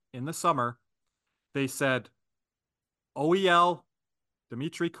again in the summer. They said, OEL,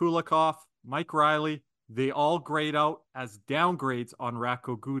 Dmitry Kulikov, Mike Riley, they all grade out as downgrades on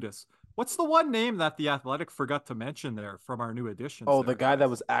Racco Gudis. What's the one name that The Athletic forgot to mention there from our new additions? Oh, the guy that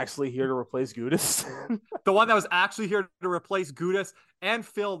was actually here to replace Gudis? The one that was actually here to replace Gudis and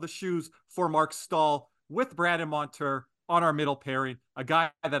fill the shoes for Mark Stahl with Brandon Montour on our middle pairing, a guy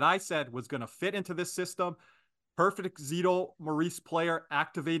that I said was going to fit into this system. Perfect Zito Maurice player,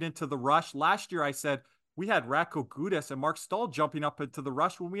 activate into the rush. Last year, I said we had Racco Gudis and Mark Stahl jumping up into the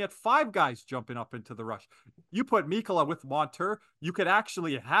rush when we had 5 guys jumping up into the rush. You put Mikkola with Montour, you could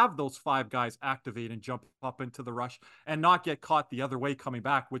actually have those 5 guys activate and jump up into the rush and not get caught the other way coming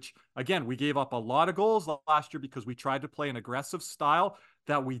back, which, again, we gave up a lot of goals last year because we tried to play an aggressive style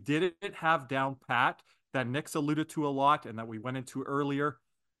that we didn't have down pat, that Nick's alluded to a lot and that we went into earlier,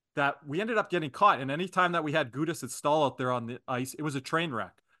 that we ended up getting caught. And anytime that we had Gudis and Stahl out there on the ice, it was a train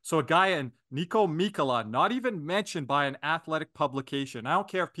wreck. So a guy in Nico Mikkola, not even mentioned by an athletic publication. I don't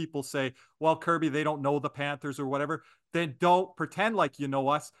care if people say, well, Kirby, they don't know the Panthers or whatever. Then don't pretend like you know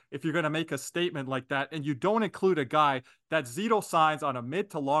us if you're going to make a statement like that. And you don't include a guy that Zito signs on a mid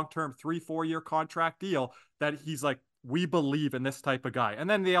to long-term 3-4 year contract deal that he's like, we believe in this type of guy. And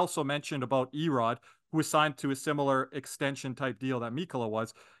then they also mentioned about Erod, who was signed to a similar extension type deal that Mikkola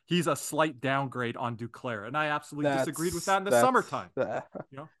was. He's a slight downgrade on Duclair. And I absolutely disagreed with that in the summertime.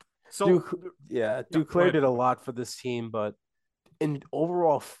 So Duclair did a lot for this team, but in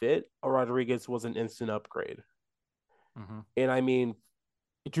overall fit, Rodriguez was an instant upgrade. Mm-hmm. And I mean,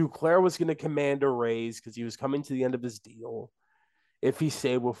 Duclair was going to command a raise because he was coming to the end of his deal if he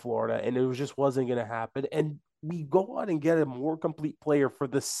stayed with Florida, and it just wasn't going to happen. And we go out and get a more complete player for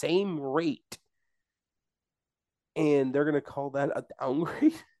the same rate, and they're going to call that a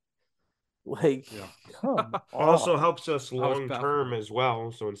downgrade? Come on. Also helps us long term as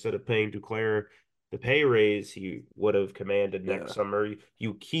well. So instead of paying Duclair the pay raise he would have commanded next summer,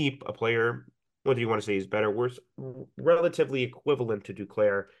 you keep a player, what do you want to say is better, worse, relatively equivalent to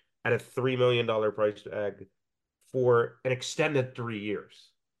Duclair at a $3 million price tag for an extended 3 years.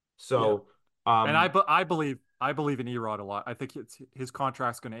 So, and I believe in Erod a lot. I think his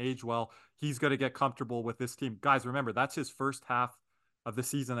contract's going to age well. He's going to get comfortable with this team. Guys, remember, that's his first half of the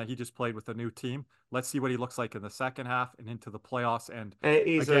season that he just played with a new team. Let's see what he looks like in the second half and into the playoffs. And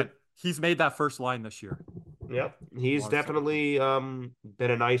he's made that first line this year. Yep, he's definitely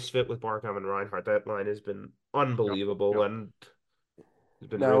been a nice fit with Barkov and Reinhart. That line has been unbelievable, and it's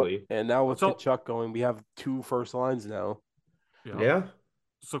been really. And now with Kachuk going, we have 2 first lines now. Yeah.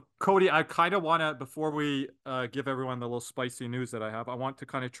 So, Cody, I kind of want to, before we give everyone the little spicy news that I have, I want to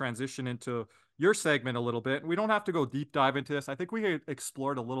kind of transition into your segment a little bit. We don't have to go deep dive into this. I think we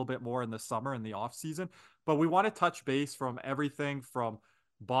explored a little bit more in the summer and the off season, but we want to touch base from everything from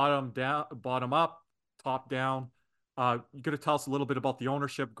bottom up, top down. You're going to tell us a little bit about the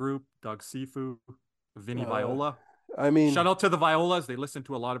ownership group, Doug Sifu, Vinny Viola. I mean, shout out to the Violas. They listen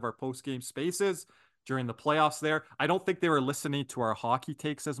to a lot of our post-game spaces during the playoffs there. I don't think they were listening to our hockey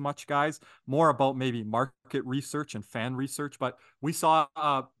takes as much, guys. More about maybe market research and fan research. But we saw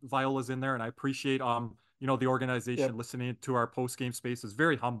Viola's in there, and I appreciate the organization listening to our post-game spaces.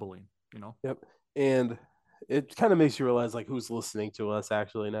 Very humbling, Yep. And it kind of makes you realize like who's listening to us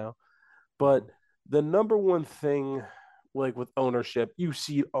actually now. But the number one thing, like with ownership, you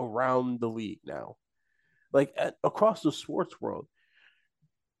see around the league now, like across the sports world,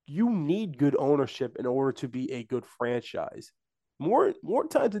 you need good ownership in order to be a good franchise. More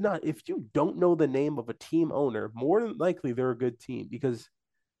times than not, if you don't know the name of a team owner, more than likely they're a good team. Because,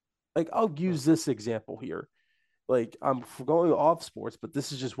 like, I'll use this example here. Like, I'm going off sports, but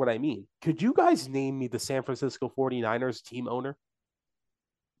this is just what I mean. Could you guys name me the San Francisco 49ers team owner?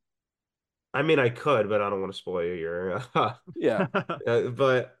 I mean, I could, but I don't want to spoil your. Yeah,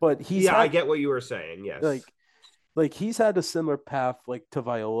 But but he's yeah, I had get what you were saying. Yes. like he's had a similar path like to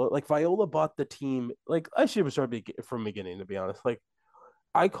Viola. Like Viola bought the team. Like I should have started from the beginning to be honest. Like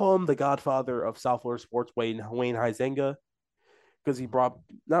I call him the godfather of South Florida sports, Wayne Huizenga, because he brought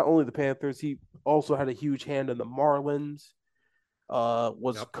not only the Panthers, he also had a huge hand in the Marlins.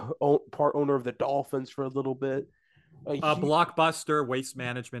 Was Yep. part owner of the Dolphins for a little bit. Blockbuster, Waste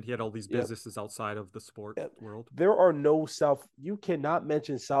Management. He had all these Yep. businesses outside of the sport world. There are no South. You cannot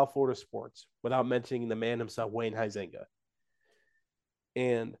mention South Florida sports without mentioning the man himself, Wayne Huizenga.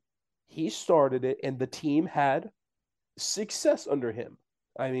 And he started it, and the team had success under him.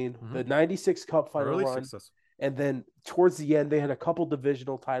 I mean, the '96 Cup final Early run, success. and then towards the end, they had a couple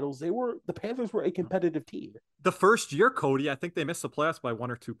divisional titles. The Panthers were a competitive team. The first year, Cody, I think they missed the playoffs by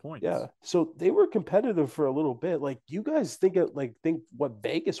 1 or 2 points. Yeah, so they were competitive for a little bit. Like you guys think what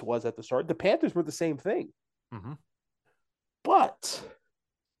Vegas was at the start. The Panthers were the same thing, but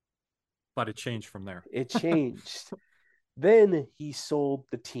it changed from there. It changed. Then he sold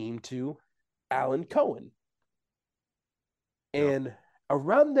the team to Alan Cohen. And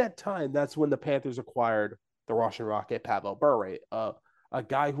around that time, that's when the Panthers acquired the Russian Rocket, Pavel Bure, a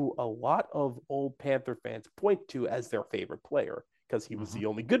guy who a lot of old Panther fans point to as their favorite player because he was the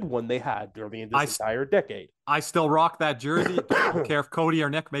only good one they had during this entire decade. I still rock that jersey. I don't care if Cody or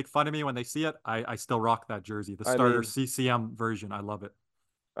Nick make fun of me when they see it. I still rock that jersey. The starter CCM version. I love it.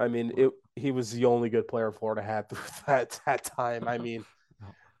 I mean, he was the only good player Florida had through that time. I mean,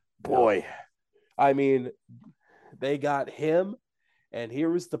 boy, I mean, they got him, and here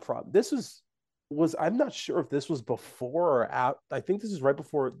was the problem. This was I'm not sure if this was before or out. I think this is right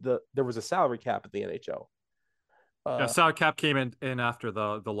before there was a salary cap at the NHL. Salary cap came in after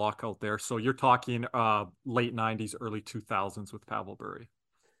the lockout there. So you're talking late 90s, early 2000s with Pavel Bure.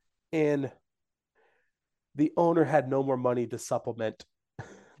 And the owner had no more money to supplement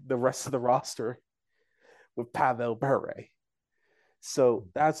the rest of the roster with Pavel Bure. So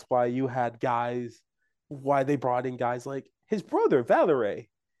that's why you had why they brought in guys like his brother, Valerie.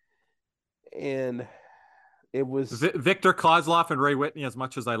 And it was Victor Kozlov and Ray Whitney. As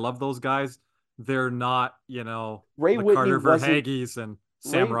much as I love those guys, they're not, Ray the Whitney Carter Verhaeghes and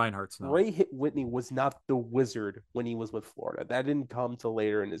Sam Reinhart's. No. Ray Whitney was not the wizard when he was with Florida. That didn't come till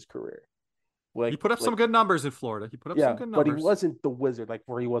later in his career. He put up some good numbers in Florida. He put up some good numbers. But he wasn't the wizard like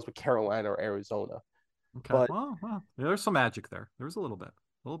where he was with Carolina or Arizona. Okay. But, well, yeah, there's some magic there. There was a little bit.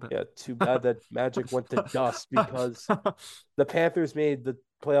 Yeah, too bad that magic went to dust because the Panthers made the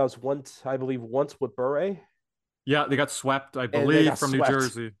playoffs once with Bure. Yeah, they got swept, I believe, from New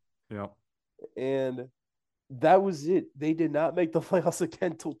Jersey. Yeah. And that was it. They did not make the playoffs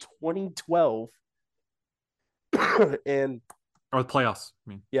again until 2012. Or the playoffs, I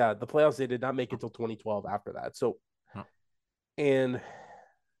mean. Yeah, the playoffs, they did not make it until 2012 after that. So, and,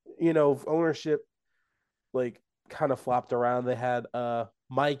 ownership, kind of flopped around. They had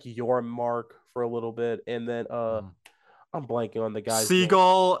Mike Yormark for a little bit, and then I'm blanking on the guy's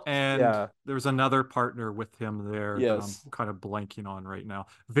Siegel, and there was another partner with him there that I'm kind of blanking on right now.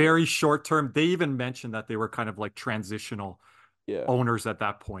 Very short term. They even mentioned that they were kind of like transitional owners at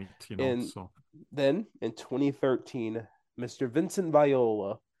that point, So then in 2013, Mr. Vincent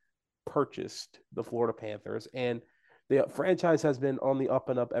Viola purchased the Florida Panthers, and the franchise has been on the up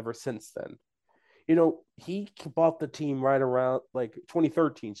and up ever since then. He bought the team right around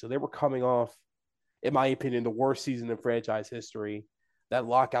 2013, so they were coming off, in my opinion, the worst season in franchise history, that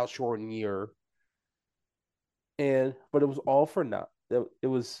lockout shortened year. But it was all for naught. It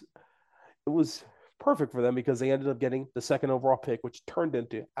was perfect for them because they ended up getting the second overall pick, which turned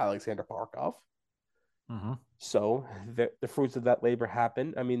into Alexander Barkov. So the fruits of that labor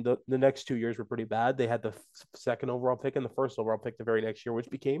happened. I mean, the next 2 years were pretty bad. They had the second overall pick and the first overall pick the very next year, which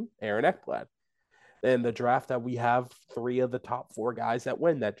became Aaron Ekblad. In the draft that we have 3 of the top 4 guys that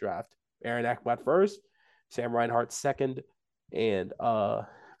win that draft. Aaron Ekblad first, Sam Reinhart second, and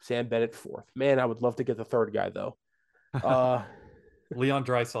Sam Bennett fourth. Man, I would love to get the third guy though. Leon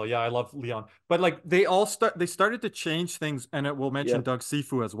Draisaitl. Yeah, I love Leon. But they started to change things, and we'll mention Doug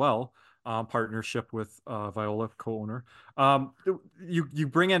Sifu as well. Partnership with Viola, co-owner. You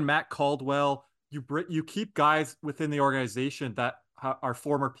bring in Matt Caldwell. You keep guys within the organization that are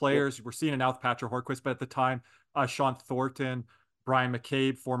former players. We're seeing it now with Patrick Horquist, but at the time, Sean Thornton, Brian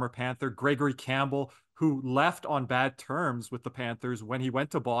McCabe, former Panther, Gregory Campbell, who left on bad terms with the Panthers when he went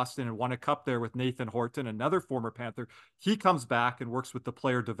to Boston and won a cup there with Nathan Horton, another former Panther. He comes back and works with the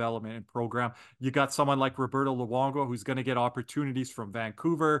player development and program. You got someone like Roberto Luongo, who's going to get opportunities from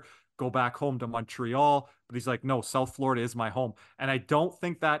Vancouver, go back home to Montreal, but he's like, no, South Florida is my home. And I don't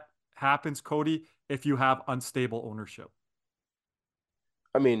think that happens, Cody, if you have unstable ownership.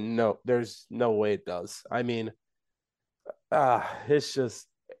 I mean, no, there's no way it does. I mean, it's just,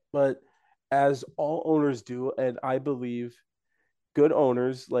 but as all owners do, and I believe good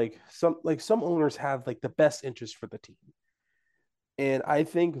owners, like some owners have like the best interest for the team. And I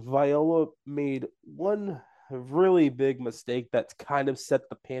think Viola made one really big mistake that's kind of set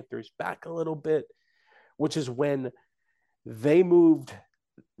the Panthers back a little bit, which is when they moved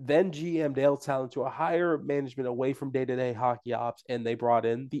then GM Dale Talon to a higher management away from day-to-day hockey ops, and they brought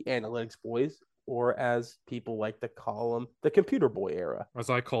in the analytics boys, or as people like to call them, the computer boy era. As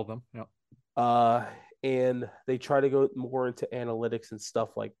I call them, yeah. Uh, and they try to go more into analytics and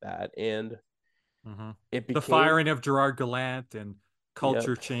stuff like that. And it became the firing of Gerard Gallant and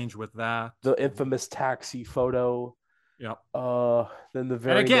culture Yep. change with that. The infamous taxi photo. Yeah. Then the And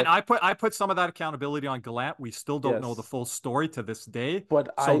very again, next, I put some of that accountability on Gallant. We still don't know the Yes. full story to this day.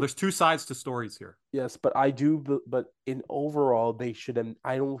 But So there's two sides to stories here. Yes, but I do. But in overall, they should have.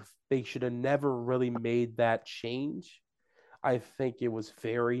 I don't. They should have never really made that change. I think it was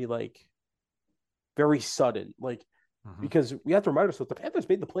very sudden. Because we have to remind ourselves the Panthers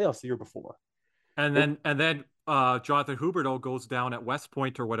made the playoffs the year before. And then Jonathan Huberdeau goes down at West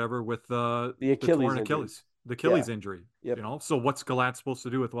Point or whatever with the Achilles torn injury. Achilles. The Achilles Yeah. injury, Yep. you know. So what's Gallant supposed to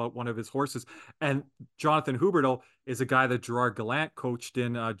do with one of his horses? And Jonathan Huberdeau is a guy that Gerard Gallant coached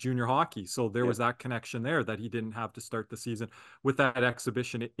in junior hockey, so there was that connection there that he didn't have to start the season with that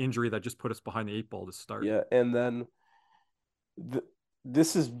exhibition injury that just put us behind the 8 ball to start. Yeah, and then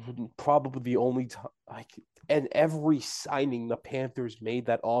this is probably the only time and every signing the Panthers made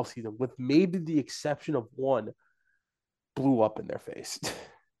that offseason, with maybe the exception of one, blew up in their face.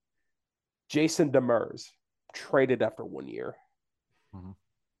 Jason Demers traded after 1 year. Mm-hmm.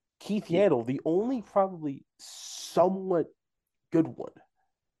 Keith Yandle, the only probably somewhat good one.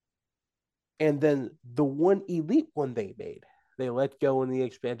 And then the one elite one they made, they let go in the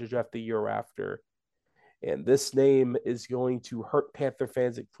expansion draft the year after. And this name is going to hurt Panther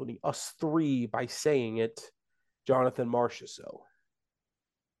fans, including us three, by saying it, Jonathan Marchessault.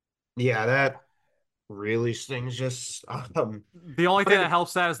 Yeah, that really stings. Just the only thing that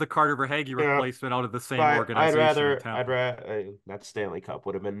helps that is the Carter Verhaeghe replacement out of the same organization. I'd rather that Stanley Cup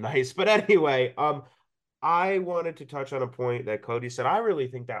would have been nice. But anyway, I wanted to touch on a point that Cody said. I really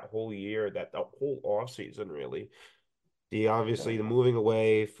think that whole year, that the whole offseason, really, the moving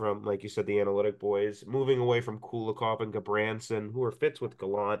away from, like you said, the analytic boys, moving away from Kulikov and Gabranson, who are fits with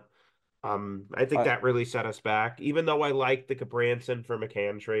Gallant. I think that really set us back. Even though I liked the Gabranson for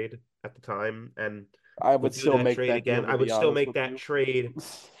McCann trade at the time, and I would still make trade that again. deal, I would still make that trade.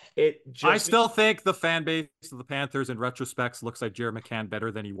 I still think the fan base of the Panthers in retrospect looks like Jared McCann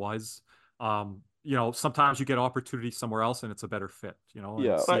better than he was. You know, sometimes you get opportunity somewhere else and it's a better fit, you know.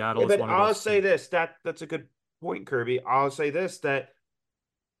 Yeah. Seattle but is one of I'll those say this, that's a good point, Kirby. I'll say this, that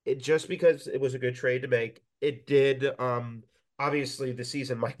it just because it was a good trade to make, it did obviously the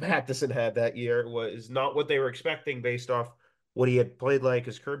season Mike Matheson had that year was not what they were expecting based off what he had played like,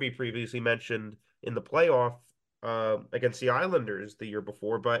 as Kirby previously mentioned, in the playoff against the Islanders the year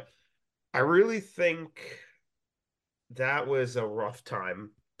before. But I really think that was a rough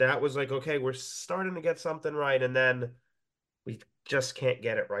time. That was like, okay, we're starting to get something right, and then we just can't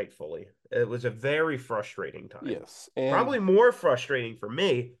get it right fully. It was a very frustrating time. Yes. Probably more frustrating for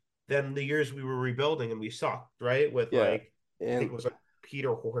me than the years we were rebuilding and we sucked, right? With I think it was like Peter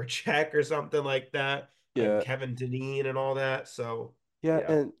Horchak or something like that. And Kevin Dineen and all that. So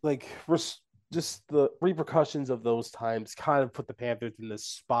and just the repercussions of those times kind of put the Panthers in this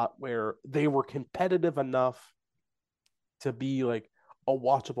spot where they were competitive enough to be like a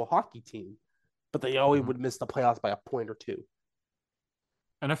watchable hockey team, but they always would miss the playoffs by a point or two.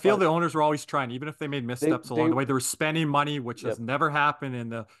 And I feel the owners were always trying, even if they made missteps along the way, they were spending money, which has never happened in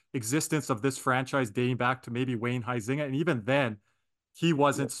the existence of this franchise dating back to maybe Wayne Huizinga. And even then, he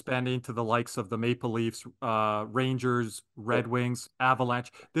wasn't spending to the likes of the Maple Leafs, Rangers, Red Wings,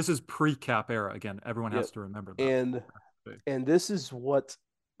 Avalanche. This is pre-cap era. Again, everyone has to remember that. And this is what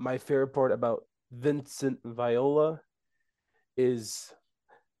my favorite part about Vincent Viola is,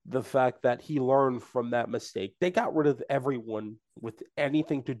 the fact that he learned from that mistake. They got rid of everyone with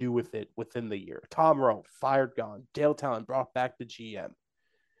anything to do with it within the year. Tom Rowe, fired, gone. Dale Talon brought back the GM.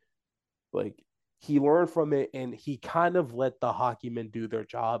 Like, he learned from it, and he kind of let the hockeymen do their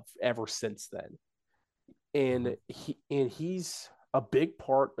job ever since then. And he's a big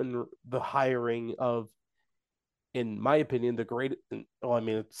part in the hiring of, in my opinion, the great. Well, I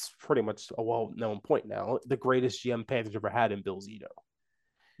mean, it's pretty much a well-known point now. The greatest GM Panthers ever had in Bill Zito.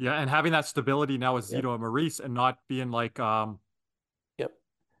 Yeah, and having that stability now with Zito and Maurice, and not being like,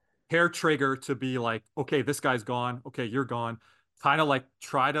 hair trigger to be like, okay, this guy's gone. Okay, you're gone. Kind of like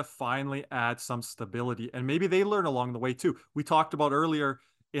try to finally add some stability. And maybe they learn along the way too. We talked about earlier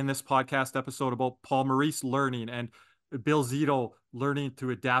in this podcast episode about Paul Maurice learning and Bill Zito learning to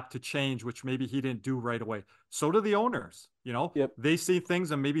adapt to change, which maybe he didn't do right away. So do the owners. Yep. They see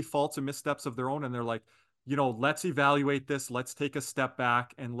things and maybe faults and missteps of their own, and they're like, let's evaluate this. Let's take a step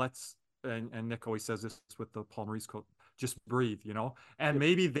back and and Nick always says this with the Paul Maurice quote, just breathe. And Yep.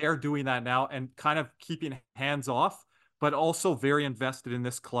 maybe they're doing that now and kind of keeping hands off, but also very invested in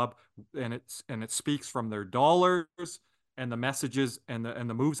this club. And it speaks from their dollars and the messages and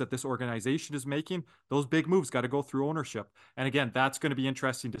the moves that this organization is making. Those big moves got to go through ownership. And again, that's going to be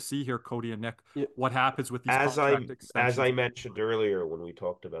interesting to see here, Cody and Nick, Yep. what happens with these As contract I extensions. mentioned earlier when we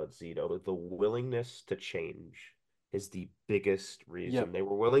talked about Zito, the willingness to change is the biggest reason. Yep. They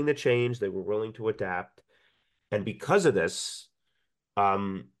were willing to change, they were willing to adapt. And because of this,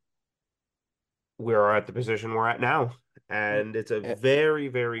 we're at the position we're at now. And it's a very,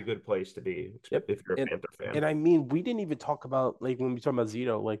 very good place to be if you're a Panther fan. And I mean, we didn't even talk about, like, when we talk about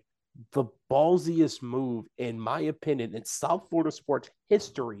Zito, like, the ballsiest move, in my opinion, in South Florida sports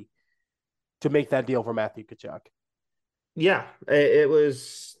history to make that deal for Matthew Tkachuk. Yeah, it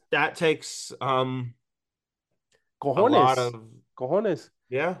was. That takes Cojones. a lot of cojones.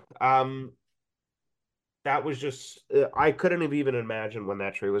 Yeah. That was just I couldn't have even imagined when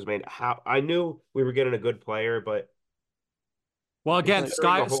that trade was made. How I knew we were getting a good player, but well, again,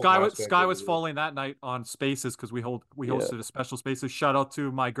 considering the whole prospect Sky of was it. falling that night on Spaces because we Yeah. hosted a special Spaces. Shout out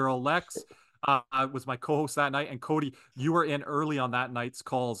to my girl Lex, was my co-host that night, and Cody, you were in early on that night's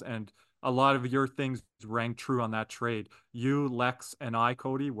calls, and a lot of your things rang true on that trade. You, Lex, and I,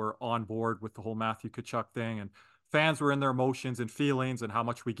 Cody, were on board with the whole Matthew Tkachuk thing, and fans were in their emotions and feelings and how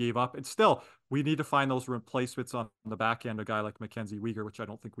much we gave up. And still, we need to find those replacements on the back end, a guy like Mackenzie Weegar, which I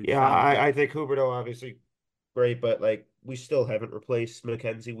don't think we've found yet. I think Huberdeau obviously great, but like we still haven't replaced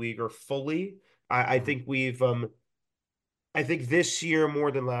Mackenzie Weegar fully. I think we've I think this year more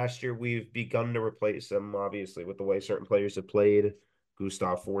than last year we've begun to replace them, obviously, with the way certain players have played,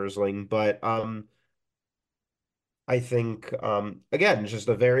 Gustav Forsling. But I think again, just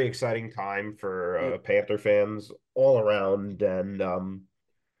a very exciting time for Panther fans all around, and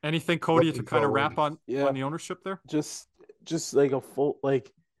anything, Cody, to looking kind of forward. wrap on the ownership there? Just like a full, like,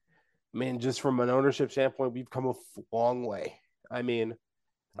 man, just from an ownership standpoint, we've come a long way. I mean,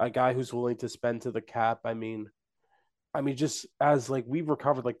 a guy who's willing to spend to the cap. I mean, just as, like, we've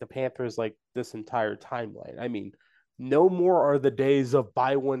recovered, like, the Panthers, like, this entire timeline. I mean, no more are the days of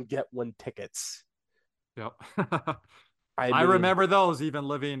buy one get one tickets. Yep. I remember those, even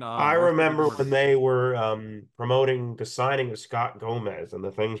living. I remember when they were promoting the signing of Scott Gomez, and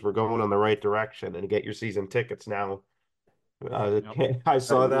the things were going in the right direction, and to get your season tickets now. I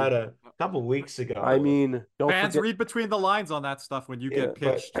saw that a couple weeks ago. I mean, fans read between the lines on that stuff when you get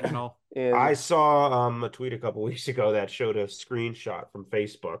pitched, And I saw a tweet a couple weeks ago that showed a screenshot from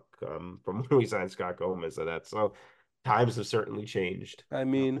Facebook from when we signed Scott Gomez of that. So times have certainly changed. I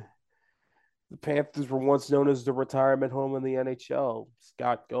mean, the Panthers were once known as the retirement home in the NHL.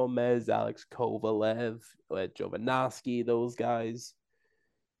 Scott Gomez, Alex Kovalev, Jovanovski, those guys.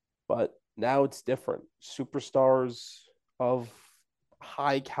 But now it's different. Superstars of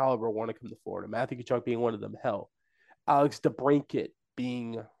high caliber want to come to Florida. Matthew Tkachuk being one of them. Hell, Alex DeBrincat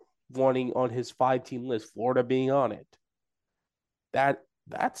being wanting on his 5-team list. Florida being on it.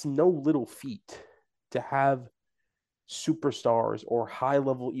 That's no little feat to have superstars or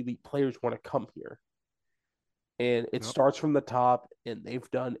high-level elite players want to come here. And it starts from the top, and they've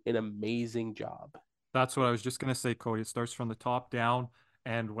done an amazing job. That's what I was just going to say, Cody. It starts from the top down,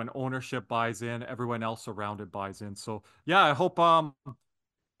 and when ownership buys in, everyone else around it buys in. So, yeah, I hope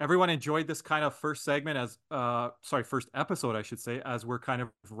everyone enjoyed this kind of first segment first episode, I should say, as we're kind of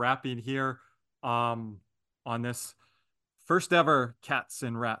wrapping here on this first ever Cats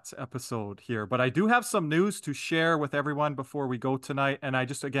and Rats episode here. But I do have some news to share with everyone before we go tonight. And I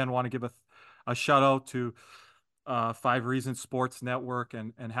just, again, want to give a shout out to 5 Reasons Sports Network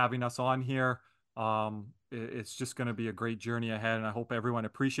and having us on here. It's just going to be a great journey ahead. And I hope everyone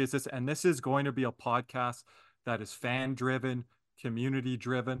appreciates this. And this is going to be a podcast that is fan driven, community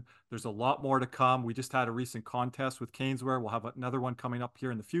driven. There's a lot more to come. We just had a recent contest with Caneswear. We'll have another one coming up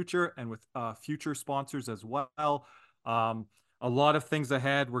here in the future and with future sponsors as well. A lot of things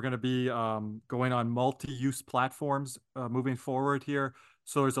ahead. We're going to be going on multi-use platforms moving forward here.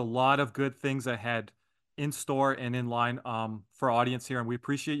 So there's a lot of good things ahead in store and in line for our audience here. And we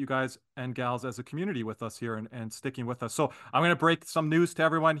appreciate you guys and gals as a community with us here and sticking with us. So I'm going to break some news to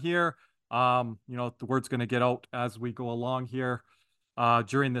everyone here. The word's going to get out as we go along here.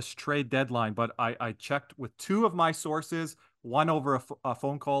 during this trade deadline, but I checked with two of my sources, one over a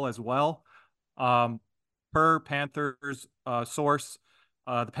phone call as well. Um, per Panthers source,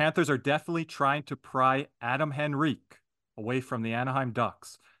 the Panthers are definitely trying to pry Adam Henrique away from the Anaheim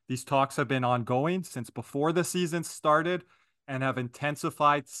Ducks. These talks have been ongoing since before the season started and have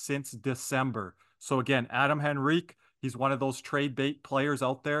intensified since December. So again, Adam Henrique, he's one of those trade bait players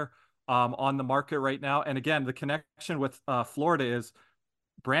out there on the market right now. And again, the connection with Florida is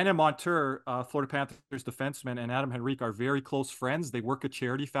Brandon Montour, Florida Panthers defenseman, and Adam Henrique are very close friends. They work a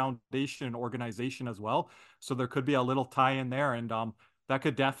charity foundation organization as well. So there could be a little tie in there. And that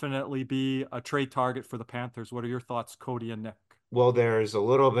could definitely be a trade target for the Panthers. What are your thoughts, Cody and Nick? Well, there's a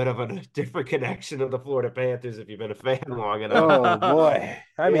little bit of a different connection of the Florida Panthers if you've been a fan long enough. Oh boy.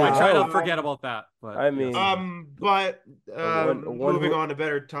 I mean, I try Yeah, to forget about that, but I mean, yes. But one moving who on to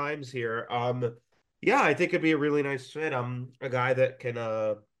better times here. Yeah, I think it'd be a really nice fit. A guy that can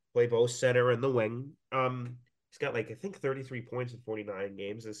play both center and the wing. He's got like I think 33 points in 49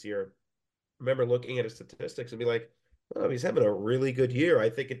 games this year. Remember looking at his statistics and be like, oh, he's having a really good year. I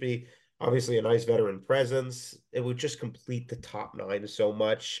think it'd be obviously a nice veteran presence. It would just complete the top nine so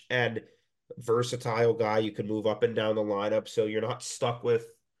much and versatile guy. You can move up and down the lineup, so you're not stuck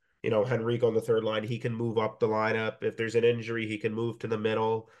with, Henrique on the third line. He can move up the lineup. If there's an injury, he can move to the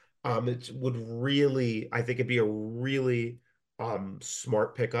middle. It would really, I think it'd be a really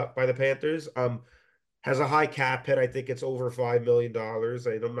smart pickup by the Panthers. Has a high cap hit. I think it's over $5 million.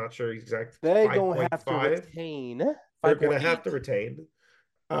 I'm not sure exact they gonna have to 5.5. retain They're gonna 5.8. have to retain.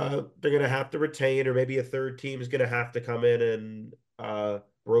 They're gonna have to retain, or maybe a third team is gonna have to come in and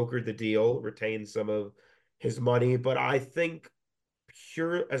broker the deal, retain some of his money. But I think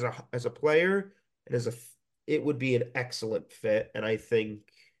pure as a player and it would be an excellent fit. And I think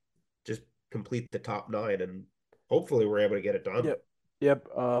just complete the top nine and hopefully we're able to get it done. Yep.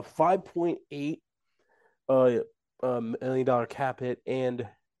 5.8 $1 million cap hit. And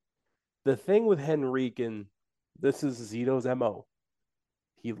the thing with Henrique, and this is Zito's MO,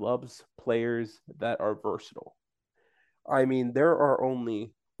 he loves players that are versatile. I mean, there are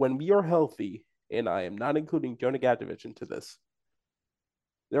only, when we are healthy, and I am not including Jonah Gadjevich into this,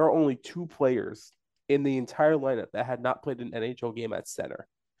 there are only two players in the entire lineup that had not played an NHL game at center.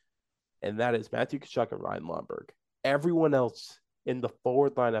 And that is Matthew Tkachuk and Ryan Lomberg. Everyone else in the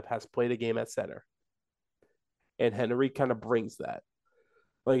forward lineup has played a game at center. And Henry kind of brings that.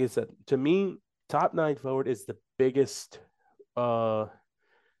 Like I said, to me, top nine forward is the biggest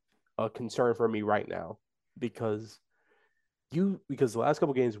concern for me right now because the last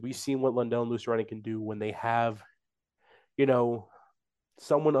couple games we've seen what Lundell and Luciani can do when they have,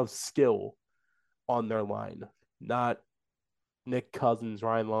 someone of skill on their line, not Nick Cousins,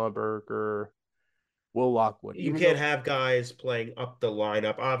 Ryan Lomberg, or Will Lockwood. You can't have guys playing up the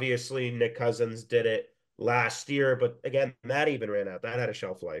lineup. Obviously, Nick Cousins did it last year, but again, that even ran out. That had a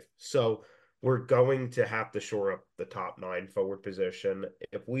shelf life. So we're going to have to shore up the top nine forward position.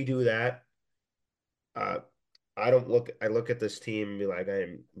 If we do that, I look at this team and be like, I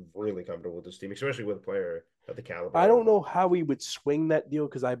am really comfortable with this team, especially with a player of the caliber. I don't know how we would swing that deal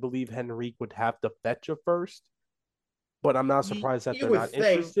because I believe Henrique would have to fetch a first, but I'm not surprised that they're not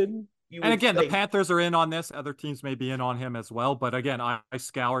interested. And again, the Panthers are in on this. Other teams may be in on him as well. But again, I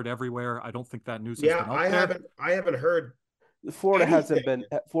scoured everywhere. I don't think that news has been out there. I haven't heard. Florida has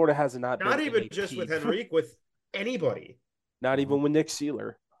not been. Not even just with Henrique, with anybody. Not even with Nick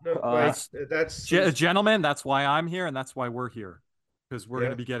Seeler. No, that's gentlemen. That's why I'm here, and that's why we're here, because we're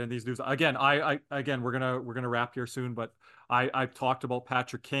going to be getting these news again. We're gonna wrap here soon, but I've talked about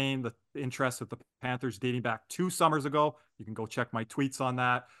Patrick Kane, the interest of the Panthers dating back 2 summers ago. You can go check my tweets on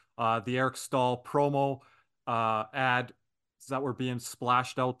that. The Eric Stahl promo ad that were being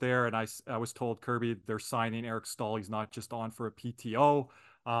splashed out there, and I was told, Kirby, they're signing Eric Stahl. He's not just on for a PTO.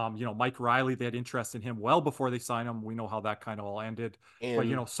 Mike Riley, they had interest in him well before they signed him. We know how that kind of all ended.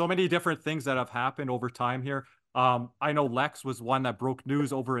 But so many different things that have happened over time here. I know Lex was one that broke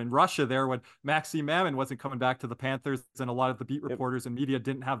news over in Russia there when Maxime Mammon wasn't coming back to the Panthers, and a lot of the beat reporters and media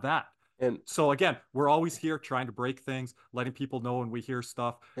didn't have that. And so again, we're always here trying to break things, letting people know when we hear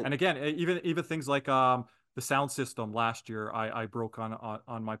stuff. And again, even things like the sound system last year, I broke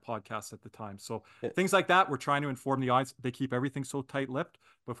on my podcast at the time. So things like that, we're trying to inform the audience. They keep everything so tight-lipped,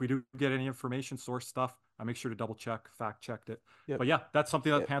 but if we do get any information, source stuff, I make sure to double check, fact checked it. But yeah, that's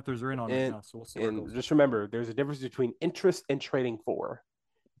something that the Panthers are in on right now. So we'll see. And just remember, there's a difference between interest and trading for.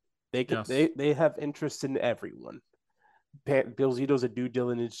 They have interest in everyone. Bill Zito's a due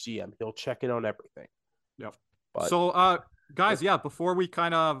diligence GM. He'll check in on everything. Yep. So, guys, before we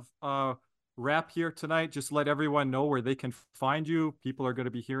kind of wrap here tonight. Just let everyone know where they can find you. People are going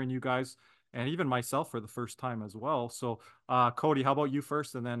to be hearing you guys, and even myself for the first time as well. So, Cody, how about you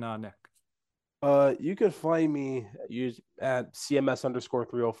first, and then Nick? You can find me at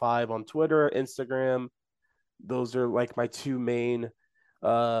CMS_305 on Twitter, Instagram. Those are like my two main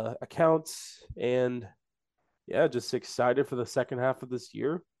accounts. And yeah, just excited for the second half of this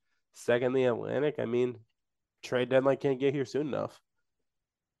year. Second, the Atlantic. I mean, trade deadline can't get here soon enough.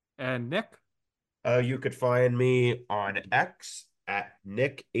 And Nick? You could find me on X at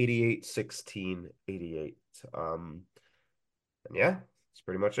Nick881688. And yeah, that's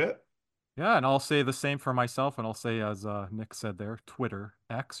pretty much it. Yeah, and I'll say the same for myself, and I'll say, as Nick said there, Twitter,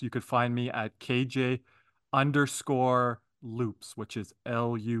 X. You could find me at KJ_loops, which is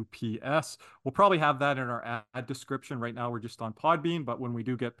LUPS. We'll probably have that in our ad description. Right now, we're just on Podbean, but when we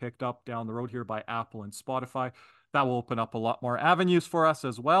do get picked up down the road here by Apple and Spotify, that will open up a lot more avenues for us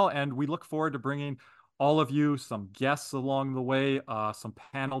as well. And we look forward to bringing all of you some guests along the way, some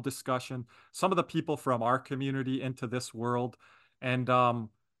panel discussion, some of the people from our community into this world. And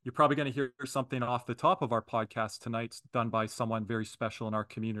you're probably going to hear something off the top of our podcast tonight done by someone very special in our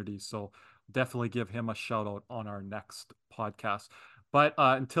community. So definitely give him a shout out on our next podcast. But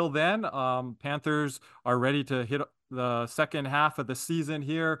until then, Panthers are ready to hit the second half of the season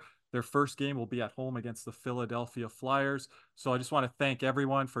here. Their first game will be at home against the Philadelphia Flyers. So I just want to thank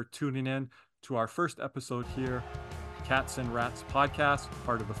everyone for tuning in to our first episode here, Cats and Rats podcast,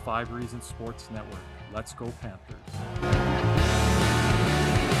 part of the 5 Reasons Sports Network. Let's go Panthers.